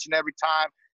there each and every time.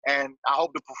 And I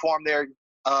hope to perform there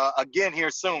again here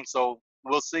soon. So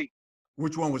we'll see.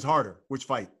 Which one was harder? Which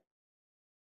fight?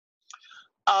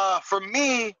 For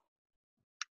me,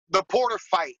 the Porter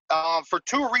fight, for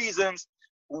two reasons.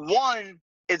 One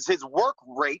is his work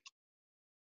rate.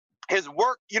 His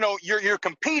work, you know, you're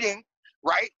competing,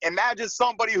 right? Imagine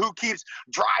somebody who keeps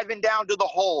driving down to the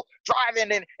hole,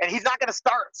 driving in, and he's not going to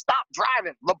stop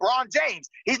driving. LeBron James,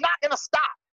 he's not going to stop.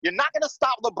 You're not going to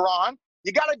stop LeBron.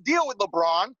 You got to deal with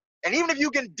LeBron. And even if you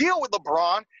can deal with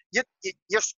LeBron,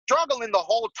 you're struggling the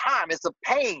whole time. It's a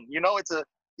pain, you know.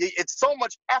 It's so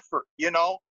much effort, you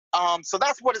know. So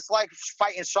that's what it's like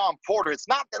fighting Sean Porter. It's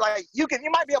not that, like, you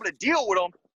might be able to deal with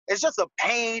him. It's just a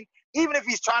pain. Even if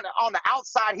he's trying to on the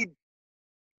outside, he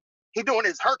doing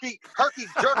his herky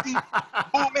jerky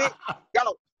movement.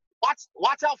 Gotta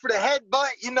watch out for the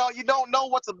headbutt. You know, you don't know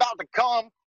what's about to come.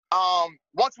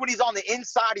 Once when he's on the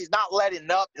inside, he's not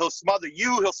letting up. He'll smother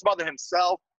you. He'll smother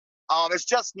himself. It's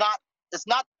just not. It's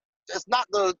not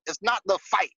the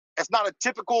fight. It's not a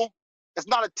typical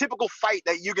fight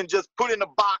that you can just put in a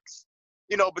box.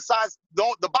 You know, besides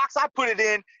the box I put it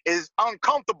in is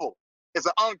uncomfortable. It's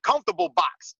an uncomfortable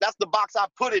box. That's the box I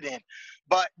put it in.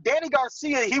 But Danny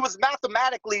Garcia, he was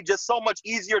mathematically just so much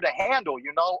easier to handle.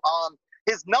 You know,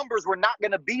 his numbers were not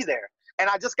going to be there. And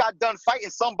I just got done fighting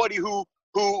somebody who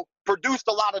produced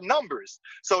a lot of numbers.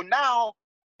 So now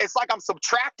it's like I'm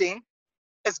subtracting.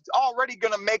 It's already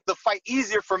going to make the fight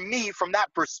easier for me from that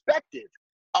perspective.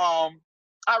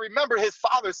 I remember his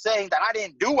father saying that I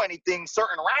didn't do anything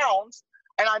certain rounds,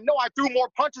 and I know I threw more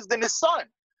punches than his son.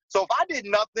 So if I did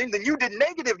nothing, then you did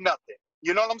negative nothing.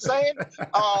 You know what I'm saying?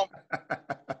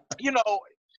 You know,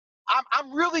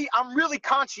 I'm really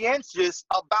conscientious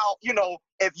about, you know,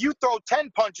 if you throw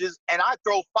 10 punches and I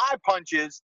throw 5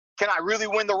 punches, can I really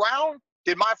win the round?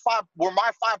 Were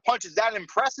my 5 punches that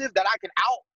impressive that I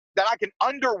can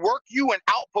underwork you and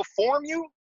outperform you?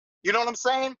 You know what I'm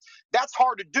saying? That's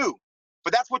hard to do.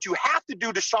 But that's what you have to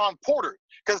do to Sean Porter,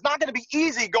 because it's not going to be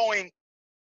easy going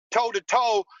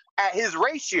toe-to-toe at his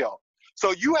ratio.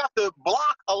 So you have to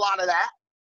block a lot of that,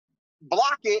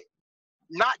 block it,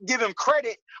 not give him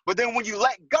credit. But then when you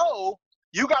let go,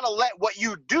 you got to let what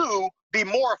you do be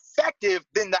more effective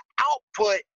than the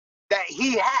output that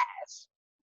he has.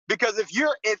 Because if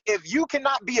you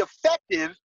cannot be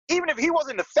effective, even if he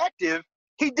wasn't effective,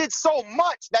 he did so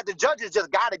much that the judges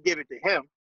just got to give it to him.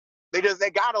 They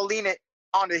got to lean it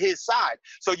onto his side.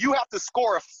 So you have to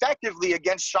score effectively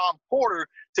against Sean Porter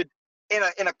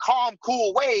in a calm,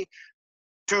 cool way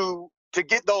to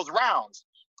get those rounds.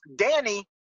 Danny,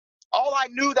 all I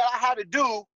knew that I had to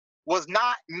do was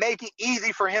not make it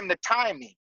easy for him to time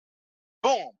me.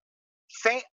 Boom.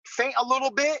 Feint a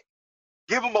little bit,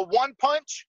 give him a 1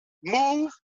 punch, move,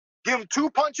 give him 2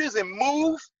 punches and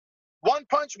move, 1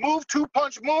 punch, move, 2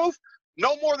 punch, move,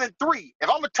 no more than 3. If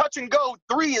I'm a touch and go,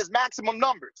 3 is maximum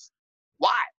numbers.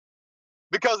 Why?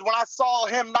 Because when I saw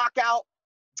him knock out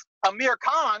Amir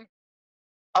Khan,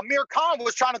 Amir Khan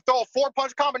was trying to throw a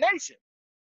 4-punch combination.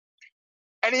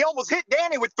 And he almost hit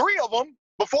Danny with 3 of them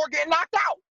before getting knocked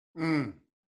out. Mm.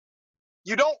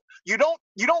 You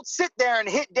don't sit there and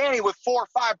hit Danny with 4 or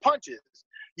 5 punches.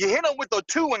 You hit him with a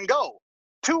 2 and go.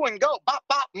 2 and go. Bop,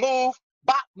 bop, move.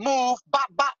 Bop, move. Bop,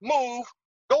 bop, move.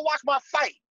 Go watch my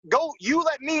fight. Go. You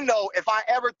let me know if I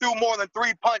ever threw more than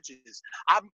 3 punches.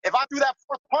 If I threw that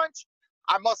 4th punch,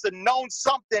 I must have known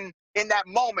something in that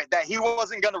moment that he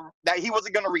wasn't gonna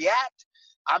react.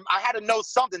 I had to know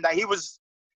something that he was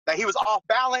off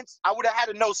balance. I would have had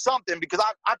to know something because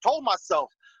I told myself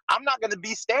I'm not gonna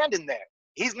be standing there.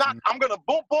 He's not. I'm gonna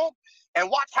boom boom and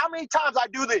watch how many times I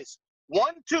do this.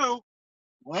 1, 2,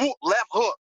 whoop, left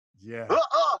hook. Yeah.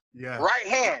 Yeah. Right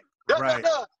hand. Right.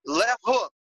 Left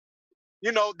hook.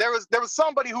 You know, there was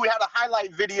somebody who had a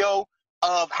highlight video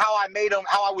of how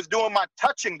I was doing my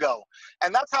touch and go.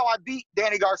 And that's how I beat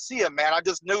Danny Garcia, man. I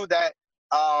just knew that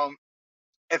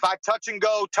if I touch and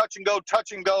go,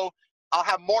 I'll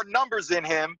have more numbers in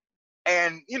him.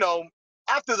 And, you know,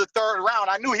 after the 3rd round,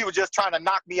 I knew he was just trying to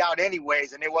knock me out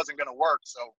anyways, and it wasn't going to work.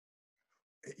 So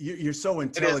you're so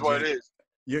intelligent. It is what it is.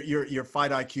 Your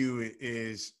fight IQ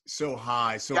is so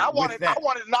high. So yeah, I wanted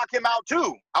to knock him out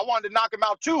too.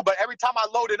 But every time I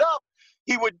loaded up,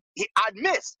 I'd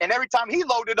miss. And every time he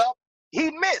loaded up,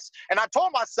 he'd miss. And I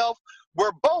told myself,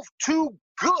 we're both too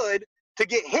good to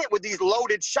get hit with these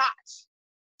loaded shots.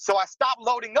 So I stopped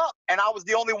loading up, and I was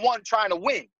the only one trying to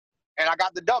win. And I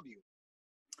got the W.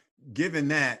 Given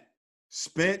that,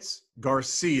 Spence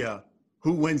Garcia,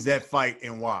 who wins that fight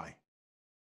and why?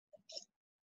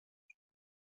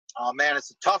 Oh, man, it's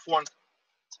a tough one.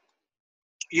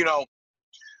 You know,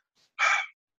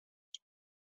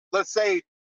 let's say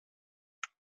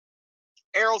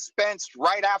Errol Spence,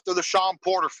 right after the Sean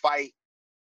Porter fight,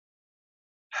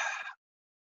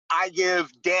 I give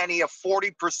Danny a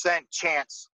 40%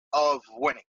 chance of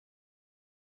winning.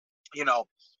 You know,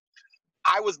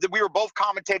 we were both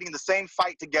commentating the same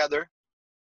fight together.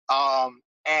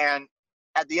 And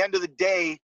at the end of the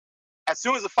day, as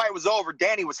soon as the fight was over,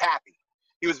 Danny was happy.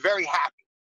 He was very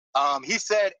happy. He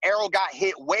said Errol got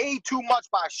hit way too much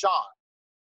by Sean.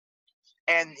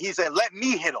 And he said, let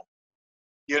me hit him,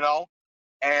 you know?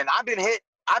 And I've been hit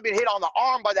on the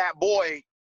arm by that boy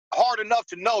hard enough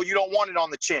to know you don't want it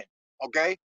on the chin,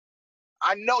 okay?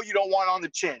 I know you don't want it on the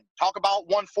chin. Talk about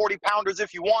 140-pounders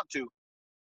if you want to.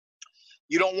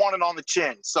 You don't want it on the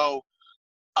chin. So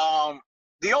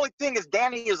the only thing is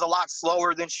Danny is a lot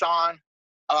slower than Sean.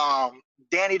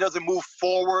 Danny doesn't move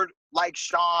forward like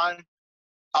Sean.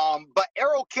 But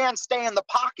Errol can stay in the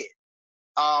pocket.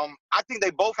 I think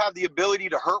they both have the ability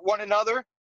to hurt one another.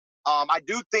 I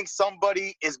do think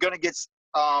somebody is going to get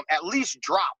at least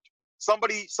dropped.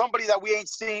 Somebody that we ain't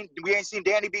seen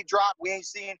Danny be dropped. We ain't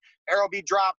seen Errol be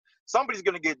dropped. Somebody's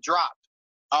going to get dropped.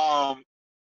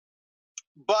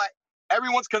 But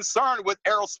everyone's concerned with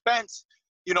Errol Spence,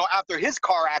 you know, after his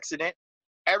car accident.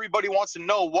 Everybody wants to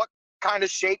know what kind of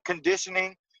shape,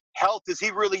 conditioning, health is he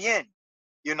really in?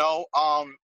 You know,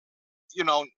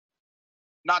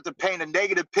 not to paint a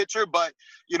negative picture, but,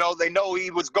 you know, they know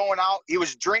he was going out, he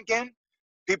was drinking.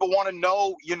 People want to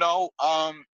know, you know,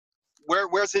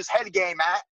 where's his head game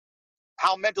at?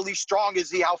 How mentally strong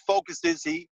is he? How focused is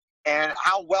he? And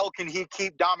how well can he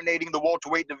keep dominating the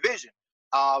welterweight division?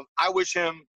 I wish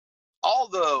him all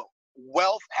the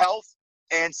wealth, health,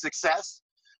 and success,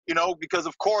 you know, because,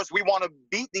 of course, we want to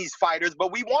beat these fighters,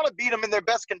 but we want to beat them in their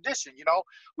best condition, you know.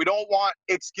 We don't want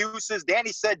excuses.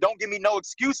 Danny said, don't give me no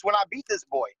excuse when I beat this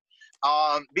boy,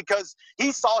 because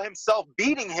he saw himself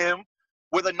beating him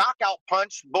with a knockout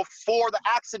punch before the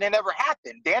accident ever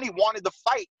happened. Danny wanted the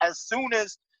fight as soon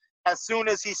as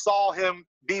he saw him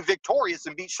be victorious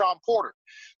and beat Sean Porter.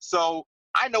 So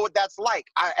I know what that's like.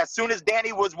 As soon as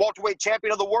Danny was welterweight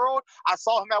champion of the world, I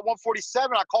saw him at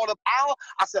 147. I called up Al.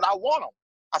 I said, I want him.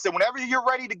 I said, whenever you're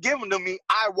ready to give him to me,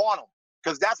 I want him,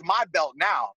 because that's my belt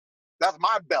now. That's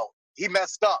my belt. He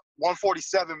messed up.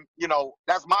 147, you know,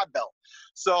 that's my belt.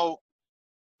 So,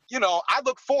 you know, I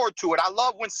look forward to it. I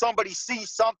love when somebody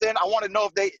sees something. I want to know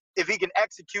if he can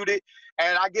execute it.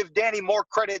 And I give Danny more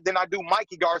credit than I do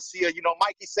Mikey Garcia. You know,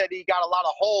 Mikey said he got a lot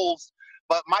of holes,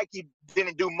 but Mikey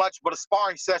didn't do much but a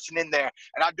sparring session in there.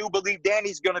 And I do believe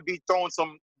Danny's going to be throwing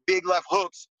some big left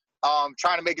hooks,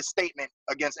 trying to make a statement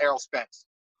against Errol Spence.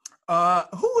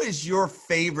 Who is your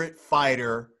favorite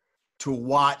fighter to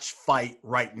watch fight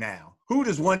right now? Who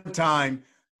does one time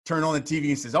turn on the TV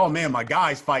and says, oh, man, my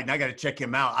guy's fighting. I got to check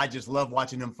him out. I just love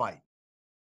watching him fight.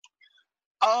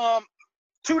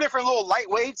 Two different little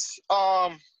lightweights.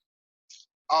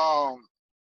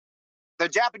 The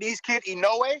Japanese kid,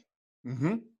 Inoue.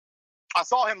 Mm-hmm. I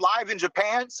saw him live in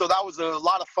Japan, so that was a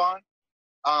lot of fun.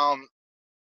 I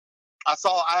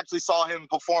actually saw him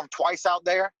perform twice out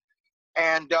there,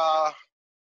 and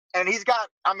he's got,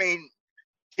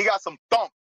 he got some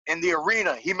thump in the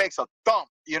arena. He makes a thump,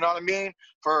 you know what I mean?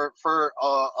 For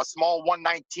a small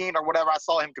 119 or whatever I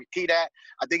saw him compete at.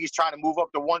 I think he's trying to move up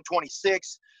to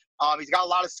 126. He's got a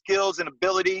lot of skills and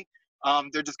ability.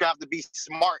 They're just gonna have to be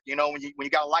smart, you know. When you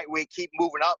got a lightweight, keep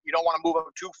moving up. You don't want to move up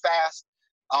too fast.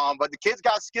 But the kid's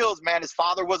got skills, man. His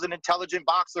father was an intelligent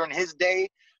boxer in his day,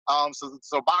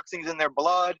 so boxing's in their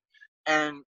blood.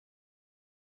 And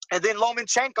then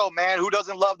Lomachenko, man, who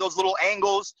doesn't love those little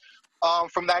angles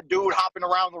from that dude hopping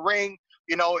around the ring?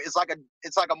 You know, it's like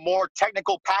a more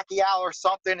technical Pacquiao or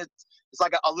something. It's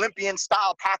like an Olympian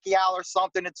style Pacquiao or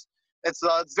something. It's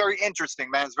very interesting,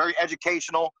 man. It's very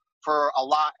educational for a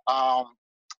lot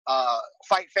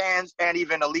fight fans and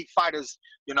even elite fighters.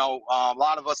 You know, a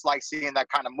lot of us like seeing that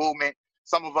kind of movement.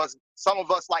 Some of us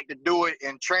like to do it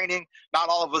in training. Not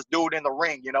all of us do it in the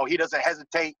ring. You know, he doesn't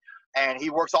hesitate, and he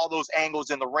works all those angles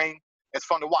in the ring. It's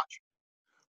fun to watch.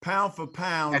 Pound for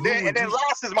pound. And then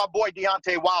last is my boy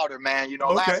Deontay Wilder, man. You know,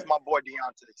 last is my boy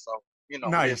Deontay. So, you know,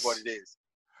 nice. It is what it is.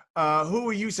 Who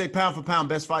would you say pound for pound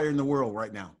best fighter in the world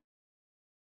right now?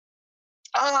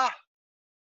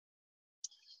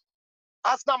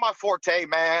 That's not my forte,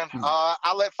 man.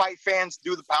 I let fight fans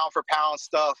do the pound for pound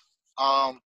stuff.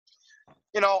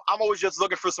 You know, I'm always just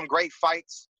looking for some great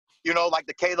fights. You know, like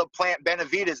the Caleb Plant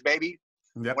Benavidez, baby.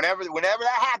 Yep. Whenever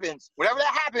that happens,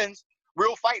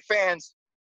 real fight fans,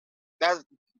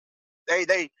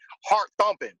 they heart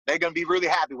thumping. They're gonna be really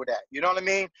happy with that. You know what I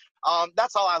mean?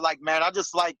 That's all I like, man. I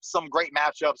just like some great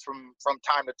matchups from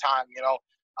time to time. You know,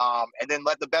 and then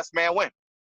let the best man win.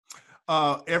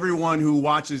 Everyone who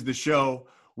watches the show,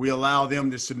 we allow them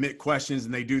to submit questions,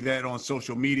 and they do that on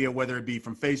social media, whether it be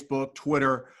from Facebook,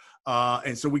 Twitter.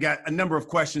 And so we got a number of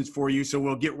questions for you, so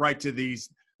we'll get right to these.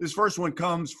 This first one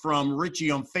comes from Richie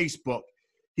on Facebook.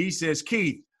 He says,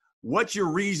 Keith, what's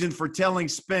your reason for telling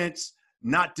Spence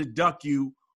not to duck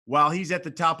you while he's at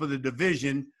the top of the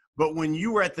division, but when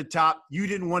you were at the top, you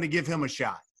didn't want to give him a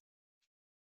shot?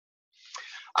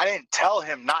 I didn't tell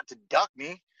him not to duck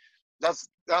me. That's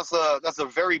a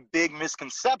very big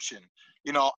misconception.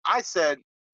 You know, I said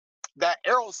that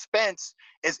Errol Spence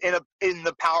is in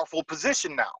the powerful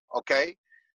position now. Okay,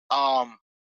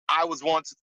 I was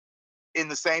once in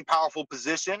the same powerful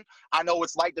position. I know what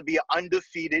it's like to be an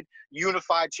undefeated,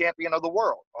 unified champion of the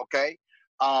world. Okay,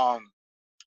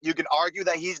 you can argue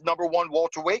that he's number one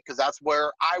welterweight because that's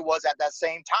where I was at that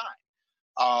same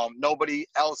time. Nobody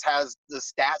else has the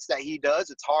stats that he does.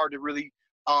 It's hard to really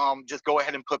just go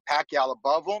ahead and put Pacquiao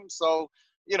above him. So,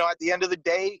 you know, at the end of the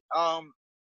day,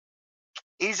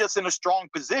 he's just in a strong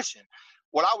position.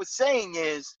 What I was saying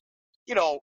is, you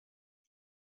know,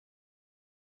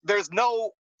 there's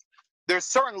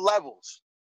certain levels.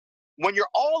 When you're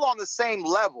all on the same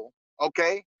level,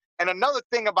 okay? And another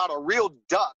thing about a real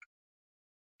duck,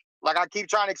 like I keep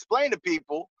trying to explain to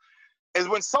people, is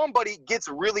when somebody gets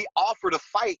really offered a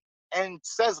fight and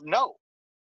says no,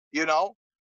 you know?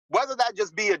 Whether that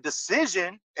just be a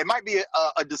decision, it might be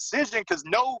a decision because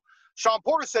Sean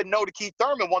Porter said no to Keith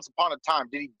Thurman once upon a time.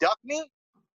 Did he duck me?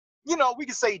 You know, we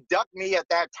could say he ducked me at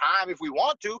that time if we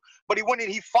want to, but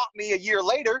he fought me a year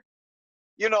later.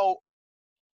 You know,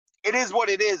 it is what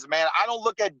it is, man. I don't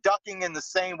look at ducking in the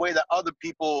same way that other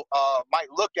people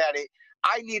might look at it.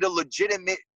 I need a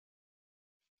legitimate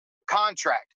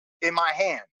contract in my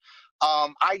hand.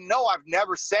 I know I've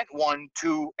never sent one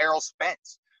to Errol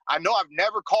Spence. I know I've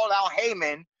never called Al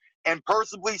Heyman and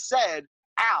personally said,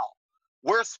 Al,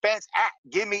 where's Spence at?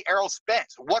 Give me Errol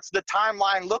Spence. What's the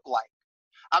timeline look like?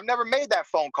 I've never made that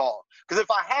phone call. Because if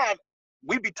I had,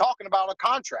 we'd be talking about a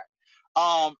contract.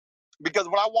 Because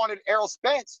when I wanted Errol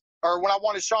Spence, or when I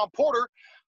wanted Sean Porter,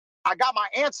 I got my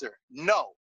answer, no.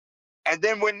 And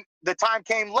then when the time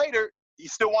came later, you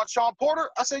still want Sean Porter?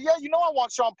 I said, yeah, you know I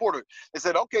want Sean Porter. They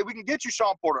said, okay, we can get you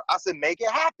Sean Porter. I said, make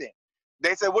it happen.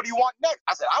 They said, what do you want next?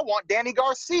 I said, I want Danny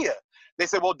Garcia. They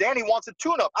said, well, Danny wants a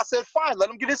tune-up. I said, fine,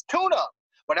 let him get his tune-up.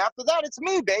 But after that, it's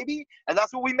me, baby. And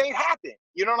that's what we made happen.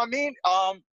 You know what I mean?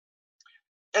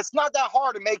 It's not that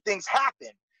hard to make things happen.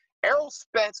 Errol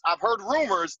Spence, I've heard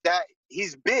rumors that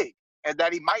he's big and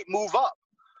that he might move up.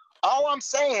 All I'm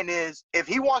saying is if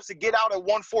he wants to get out at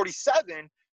 147,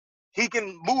 he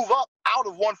can move up out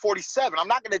of 147. I'm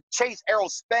not going to chase Errol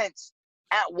Spence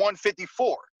at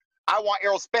 154. I want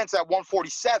Errol Spence at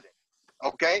 147.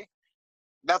 Okay?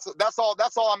 That's all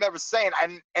I'm ever saying.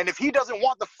 And if he doesn't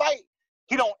want the fight,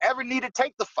 he don't ever need to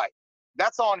take the fight.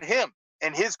 That's on him.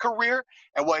 in his career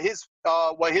and what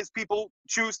his people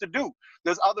choose to do.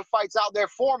 There's other fights out there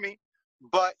for me,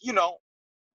 but you know,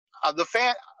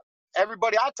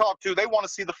 everybody I talk to, they want to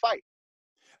see the fight.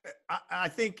 I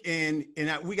think, and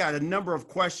we got a number of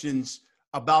questions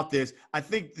about this. I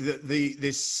think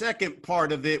the second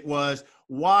part of it was,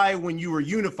 why, when you were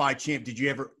unified champ,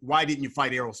 why didn't you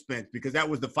fight Errol Spence? Because that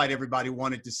was the fight everybody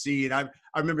wanted to see. And I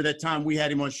remember that time we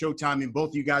had him on Showtime and both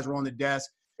of you guys were on the desk.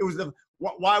 It was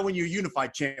why, when you were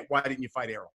unified champ, why didn't you fight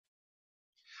Errol?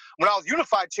 When I was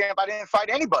unified champ, I didn't fight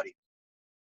anybody.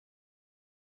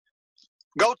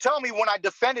 Go tell me when I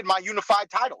defended my unified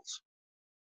titles.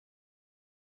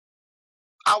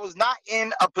 I was not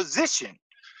in a position.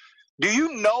 Do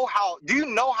you know how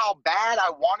bad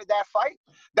I wanted that fight?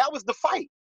 That was the fight.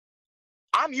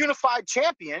 I'm unified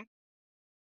champion.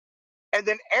 And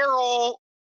then Errol,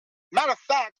 matter of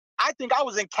fact, I think I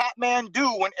was in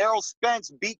Kathmandu when Errol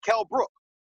Spence beat Kell Brook.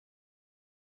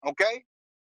 Okay?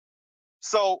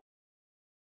 So,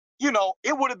 you know,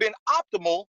 it would have been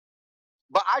optimal,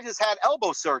 but I just had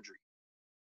elbow surgery.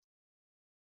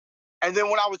 And then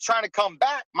when I was trying to come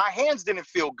back, my hands didn't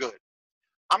feel good.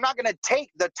 I'm not going to take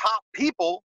the top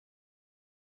people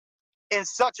in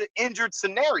such an injured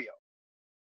scenario.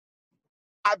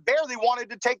 I barely wanted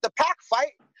to take the Pac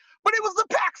fight, but it was the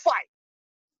Pac fight.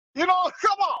 You know,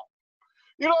 come on.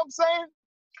 You know what I'm saying?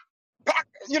 Pac,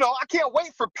 you know, I can't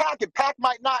wait for Pac, and Pac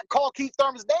might not call Keith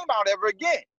Thurman's name out ever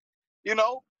again. You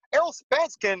know, Errol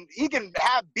Spence can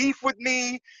have beef with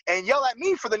me and yell at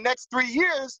me for the next 3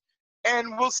 years,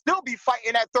 and we'll still be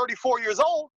fighting at 34 years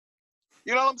old.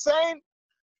 You know what I'm saying?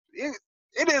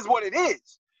 It is what it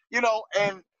is, you know,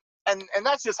 and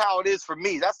that's just how it is for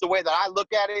me. That's the way that I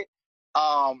look at it.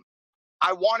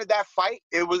 I wanted that fight.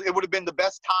 It would have been the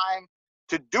best time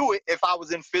to do it if I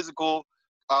was in physical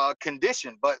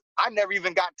condition, but I never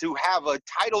even got to have a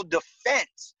title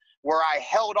defense where I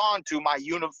held on to my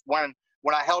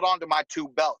when I held on to my 2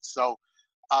 belts. So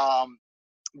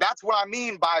that's what I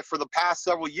mean by, for the past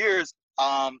several years,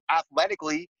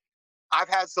 athletically, I've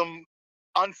had some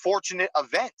unfortunate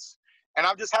events, and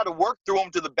I've just had to work through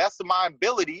them to the best of my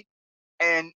ability,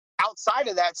 and outside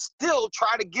of that, still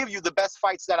try to give you the best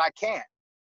fights that I can.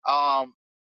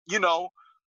 You know,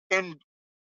 in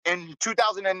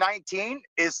 2019,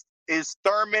 is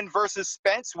Thurman versus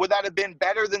Spence, would that have been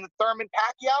better than the Thurman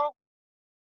Pacquiao?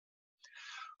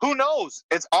 Who knows?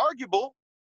 It's arguable.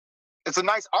 It's a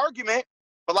nice argument,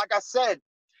 but like I said,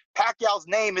 Pacquiao's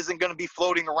name isn't going to be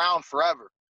floating around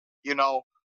forever, you know.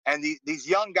 And these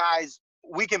young guys,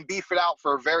 we can beef it out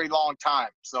for a very long time.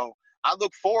 So I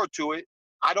look forward to it.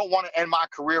 I don't want to end my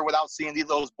career without seeing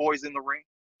those boys in the ring.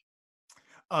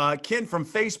 Ken from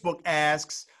Facebook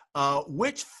asks,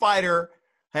 which fighter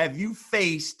have you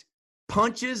faced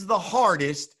punches the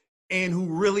hardest and who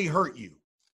really hurt you?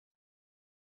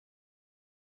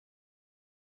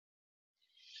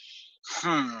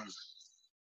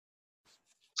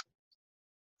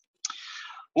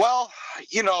 Well,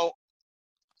 you know,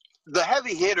 the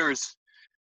heavy hitters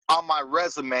on my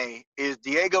resume is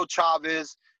Diego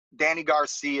Chavez, Danny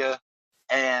Garcia,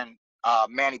 and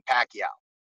Manny Pacquiao.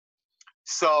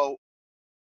 So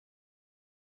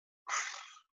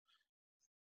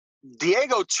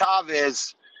Diego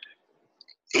Chavez,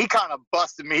 he kind of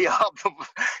busted me up.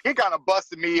 He kind of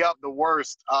busted me up the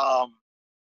worst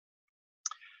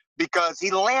because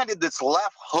he landed this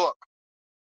left hook.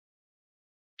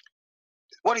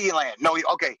 What did he land? No,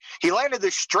 he landed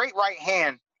this straight right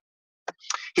hand.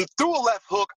 He threw a left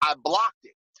hook. I blocked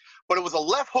it. But it was a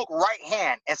left hook right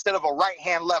hand instead of a right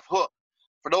hand left hook.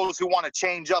 For those who want to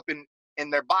change up in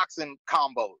their boxing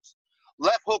combos.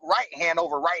 Left hook right hand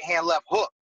over right hand left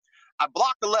hook. I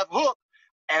blocked the left hook,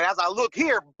 and as I look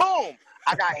here, boom,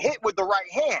 I got hit with the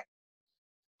right hand.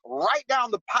 Right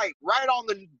down the pipe, right on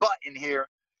the button here,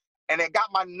 and it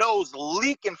got my nose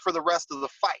leaking for the rest of the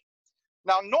fight.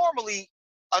 Now, normally,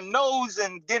 a nose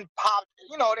and getting popped,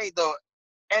 you know, it ain't the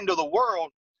end of the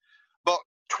world. But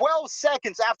 12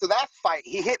 seconds after that fight,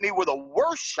 he hit me with a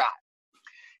worse shot.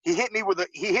 He hit me with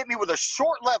a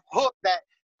short left hook that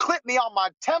clipped me on my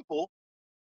temple,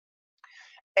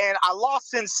 and I lost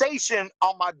sensation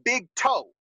on my big toe.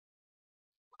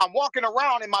 I'm walking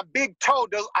around and my big toe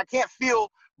I can't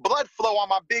feel blood flow on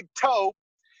my big toe,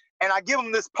 and I give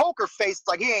him this poker face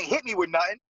like he ain't hit me with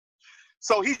nothing.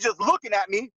 So he's just looking at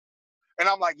me, and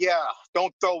I'm like, yeah,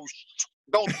 don't throw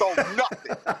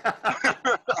nothing.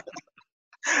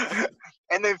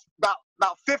 And then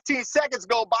about 15 seconds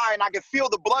go by, and I can feel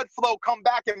the blood flow come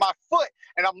back in my foot,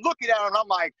 and I'm looking at him, and I'm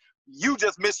like, you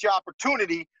just missed your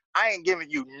opportunity. I ain't giving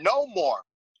you no more.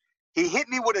 He hit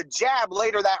me with a jab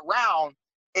later that round,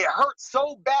 It hurt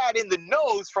so bad in the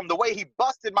nose from the way he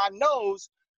busted my nose.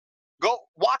 Go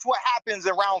watch what happens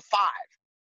in round 5.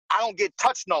 I don't get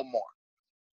touched no more.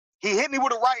 He hit me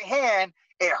with a right hand.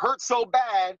 It hurt so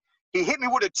bad. He hit me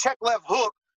with a check left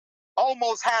hook,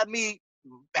 almost had me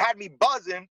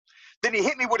buzzing. Then he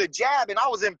hit me with a jab, and I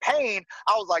was in pain.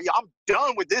 I was like, "Yo, I'm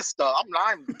done with this stuff.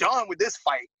 I'm done with this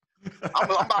fight. I'm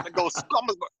about to go.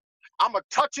 I'm a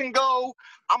touch and go.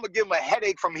 I'm gonna give him a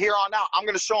headache from here on out. I'm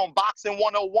gonna show him boxing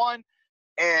 101,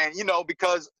 and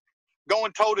because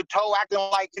going toe to toe, acting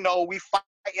like we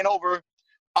fighting over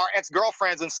our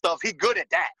ex-girlfriends and stuff. He good at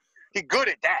that.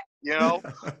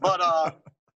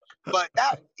 But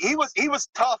that he was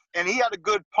tough, and he had a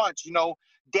good punch.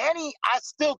 Danny, I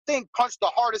still think punched the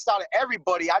hardest out of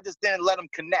everybody. I just didn't let him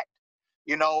connect.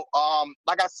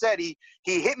 Like I said, he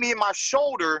hit me in my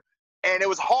shoulder, and it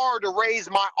was hard to raise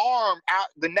my arm out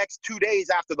the next 2 days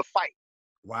after the fight.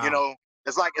 Wow.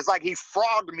 It's like he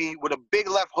frogged me with a big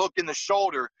left hook in the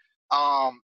shoulder.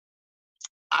 I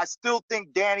still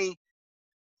think Danny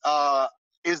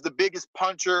is the biggest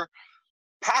puncher.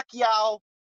 Pacquiao,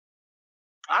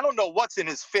 I don't know what's in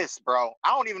his fist, bro.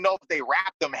 I don't even know if they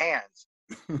wrapped them hands.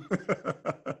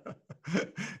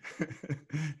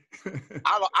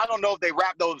 I don't know if they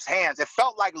wrapped those hands. It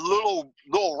felt like little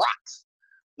rocks,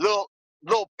 little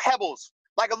pebbles,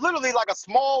 literally like a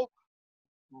small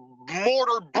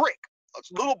mortar brick, a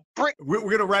little brick.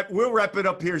 We'll wrap it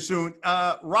up here soon.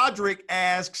 Roderick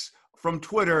asks from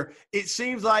Twitter, it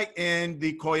seems like in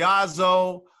the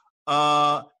Collazo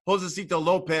Josecito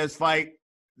Lopez fight,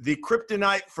 the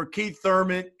kryptonite for Keith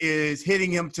Thurman is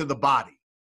hitting him to the body.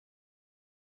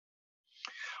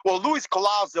 Well, Luis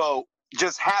Collazo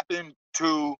just happened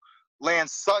to land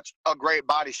such a great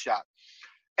body shot.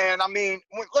 And I mean,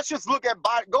 let's just look at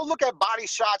body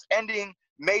shots ending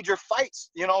major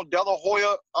fights, De La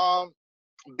Hoya,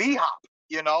 B-Hop,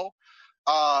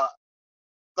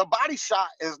 the body shot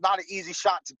is not an easy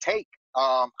shot to take.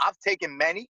 I've taken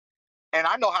many, and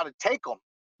I know how to take them.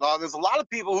 There's a lot of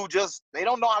people who they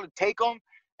don't know how to take them,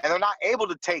 and they're not able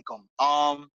to take them.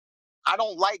 I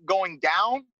don't like going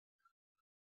down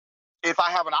if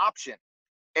I have an option.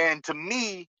 And to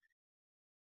me,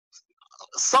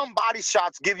 some body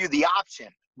shots give you the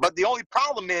option, but the only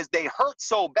problem is they hurt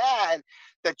so bad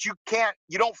that you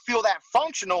don't feel that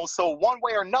functional. So one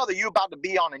way or another, you're about to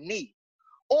be on a knee,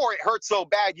 or it hurts so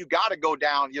bad you got to go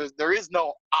down. There is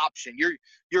no option. You're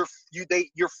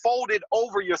folded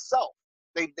over yourself.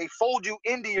 They fold you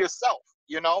into yourself.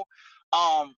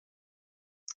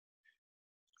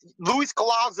 Luis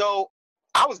Collazo,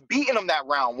 I was beating him that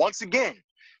round once again.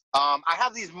 I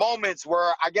have these moments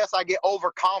where I guess I get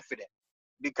overconfident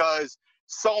because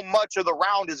so much of the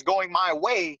round is going my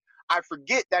way. I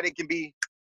forget that it can be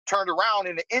turned around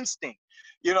in an instinct.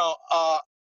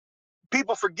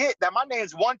 People forget that my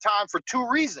name's one time for 2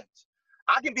 reasons.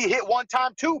 I can be hit one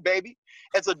time too, baby.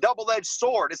 It's a double-edged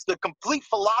sword. It's the complete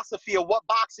philosophy of what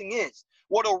boxing is,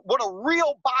 what a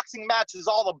real boxing match is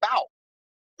all about.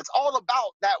 It's all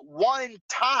about that one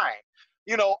time.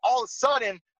 All of a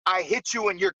sudden, I hit you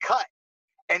and you're cut.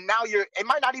 And now it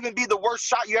might not even be the worst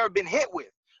shot you ever been hit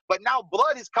with, but now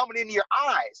blood is coming into your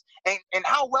eyes. And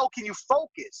how well can you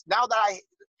focus? Now that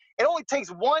it only takes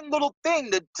one little thing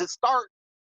to start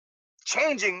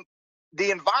changing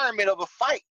the environment of a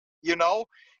fight.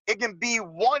 It can be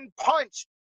one punch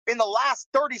in the last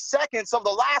 30 seconds of the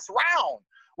last round.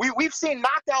 We've seen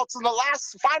knockouts in the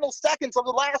final seconds of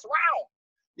the last round.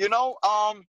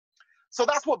 So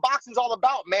that's what boxing's all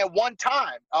about, man. One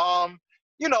time.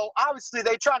 Obviously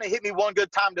they trying to hit me one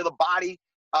good time to the body.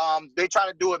 They try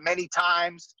to do it many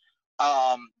times.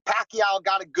 Pacquiao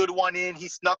got a good one in. He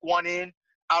snuck one in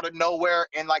out of nowhere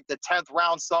in like the 10th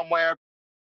round somewhere.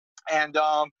 And,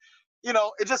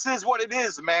 it just is what it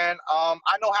is, man.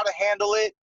 I know how to handle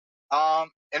it.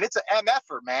 And it's an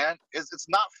MFer, man. It's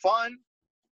not fun.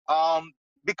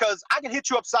 Because I can hit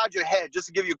you upside your head, just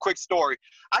to give you a quick story.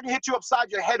 I can hit you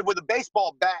upside your head with a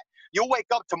baseball bat. You'll wake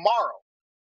up tomorrow.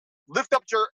 Lift up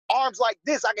your arms like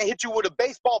this. I can hit you with a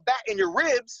baseball bat in your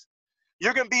ribs.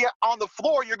 You're going to be on the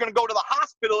floor. You're going to go to the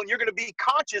hospital, and you're going to be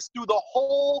conscious through the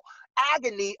whole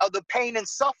agony of the pain and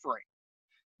suffering.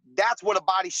 That's what a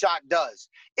body shot does.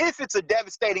 If it's a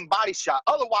devastating body shot.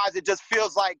 Otherwise, it just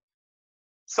feels like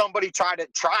somebody tried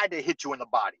to hit you in the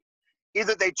body.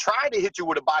 Either they tried to hit you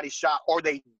with a body shot or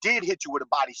they did hit you with a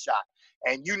body shot.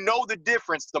 And you know the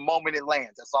difference the moment it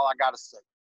lands. That's all I got to say.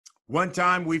 One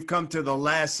time we've come to the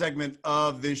last segment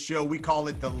of this show. We call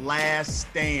it The Last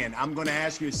Stand. I'm going to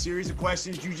ask you a series of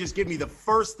questions. You just give me the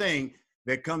first thing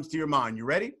that comes to your mind. You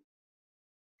ready?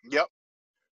 Yep.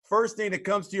 First thing that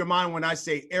comes to your mind when I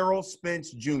say Errol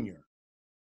Spence Jr.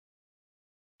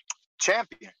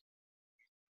 champion.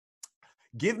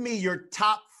 Give me your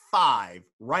top 5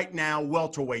 right now,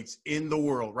 welterweights in the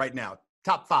world right now.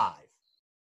 Top 5.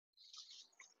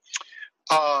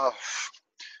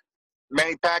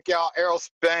 Manny Pacquiao, Errol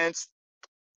Spence,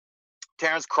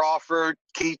 Terrence Crawford,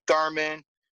 Keith Thurman,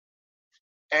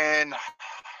 and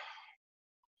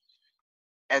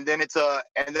then it's a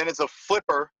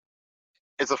flipper.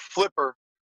 It's a flipper.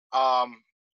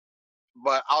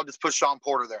 But I'll just put Sean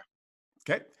Porter there.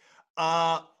 Okay.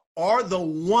 Are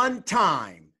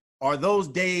those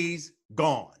days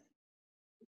gone?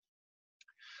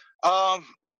 I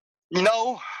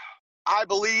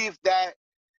believe that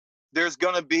there's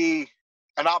going to be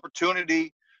an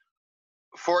opportunity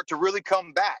for it to really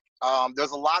come back.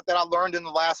 There's a lot that I learned in the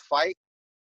last fight,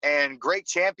 and great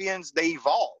champions, they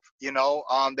evolve,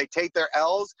 they take their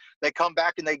L's, they come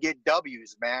back and they get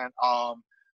W's, man.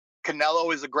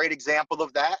 Canelo is a great example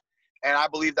of that, and I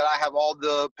believe that I have all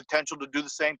the potential to do the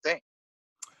same thing.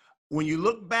 When you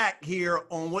look back here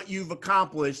on what you've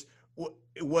accomplished,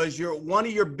 was one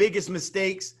of your biggest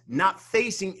mistakes not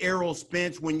facing Errol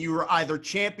Spence when you were either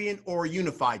champion or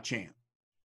unified champ?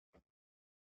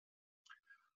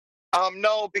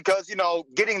 No, because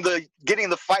getting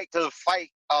the fight to fight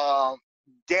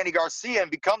Danny Garcia and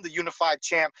become the unified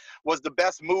champ was the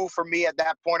best move for me at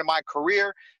that point in my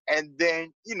career. And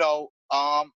then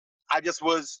I just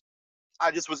was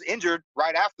injured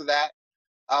right after that.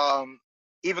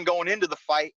 Even going into the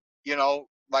fight,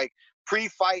 like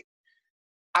pre-fight,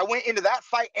 I went into that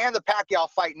fight and the Pacquiao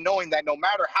fight knowing that no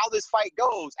matter how this fight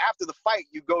goes, after the fight,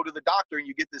 you go to the doctor and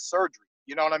you get this surgery.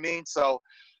 You know what I mean? So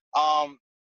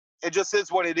it just is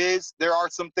what it is. There are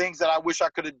some things that I wish I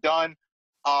could have done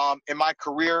in my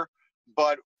career,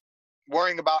 but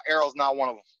worrying about Errol's not one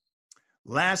of them.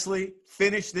 Lastly,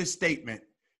 finish this statement.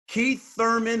 Keith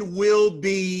Thurman will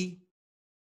be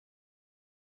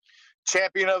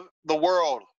champion of the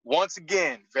world once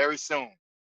again very soon.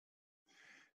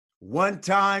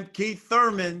 One-time Keith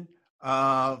Thurman,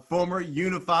 former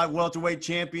unified welterweight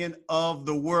champion of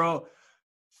the world.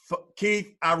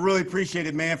 Keith, I really appreciate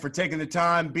it, man, for taking the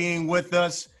time, being with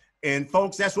us. And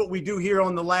folks, that's what we do here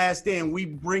on The Last Stand. We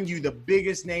bring you the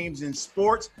biggest names in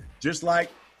sports, just like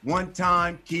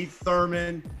one-time Keith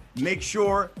Thurman. Make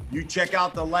sure you check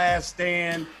out The Last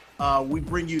Stand. We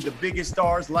bring you the biggest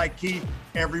stars like Keith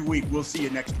every week. We'll see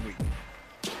you next week.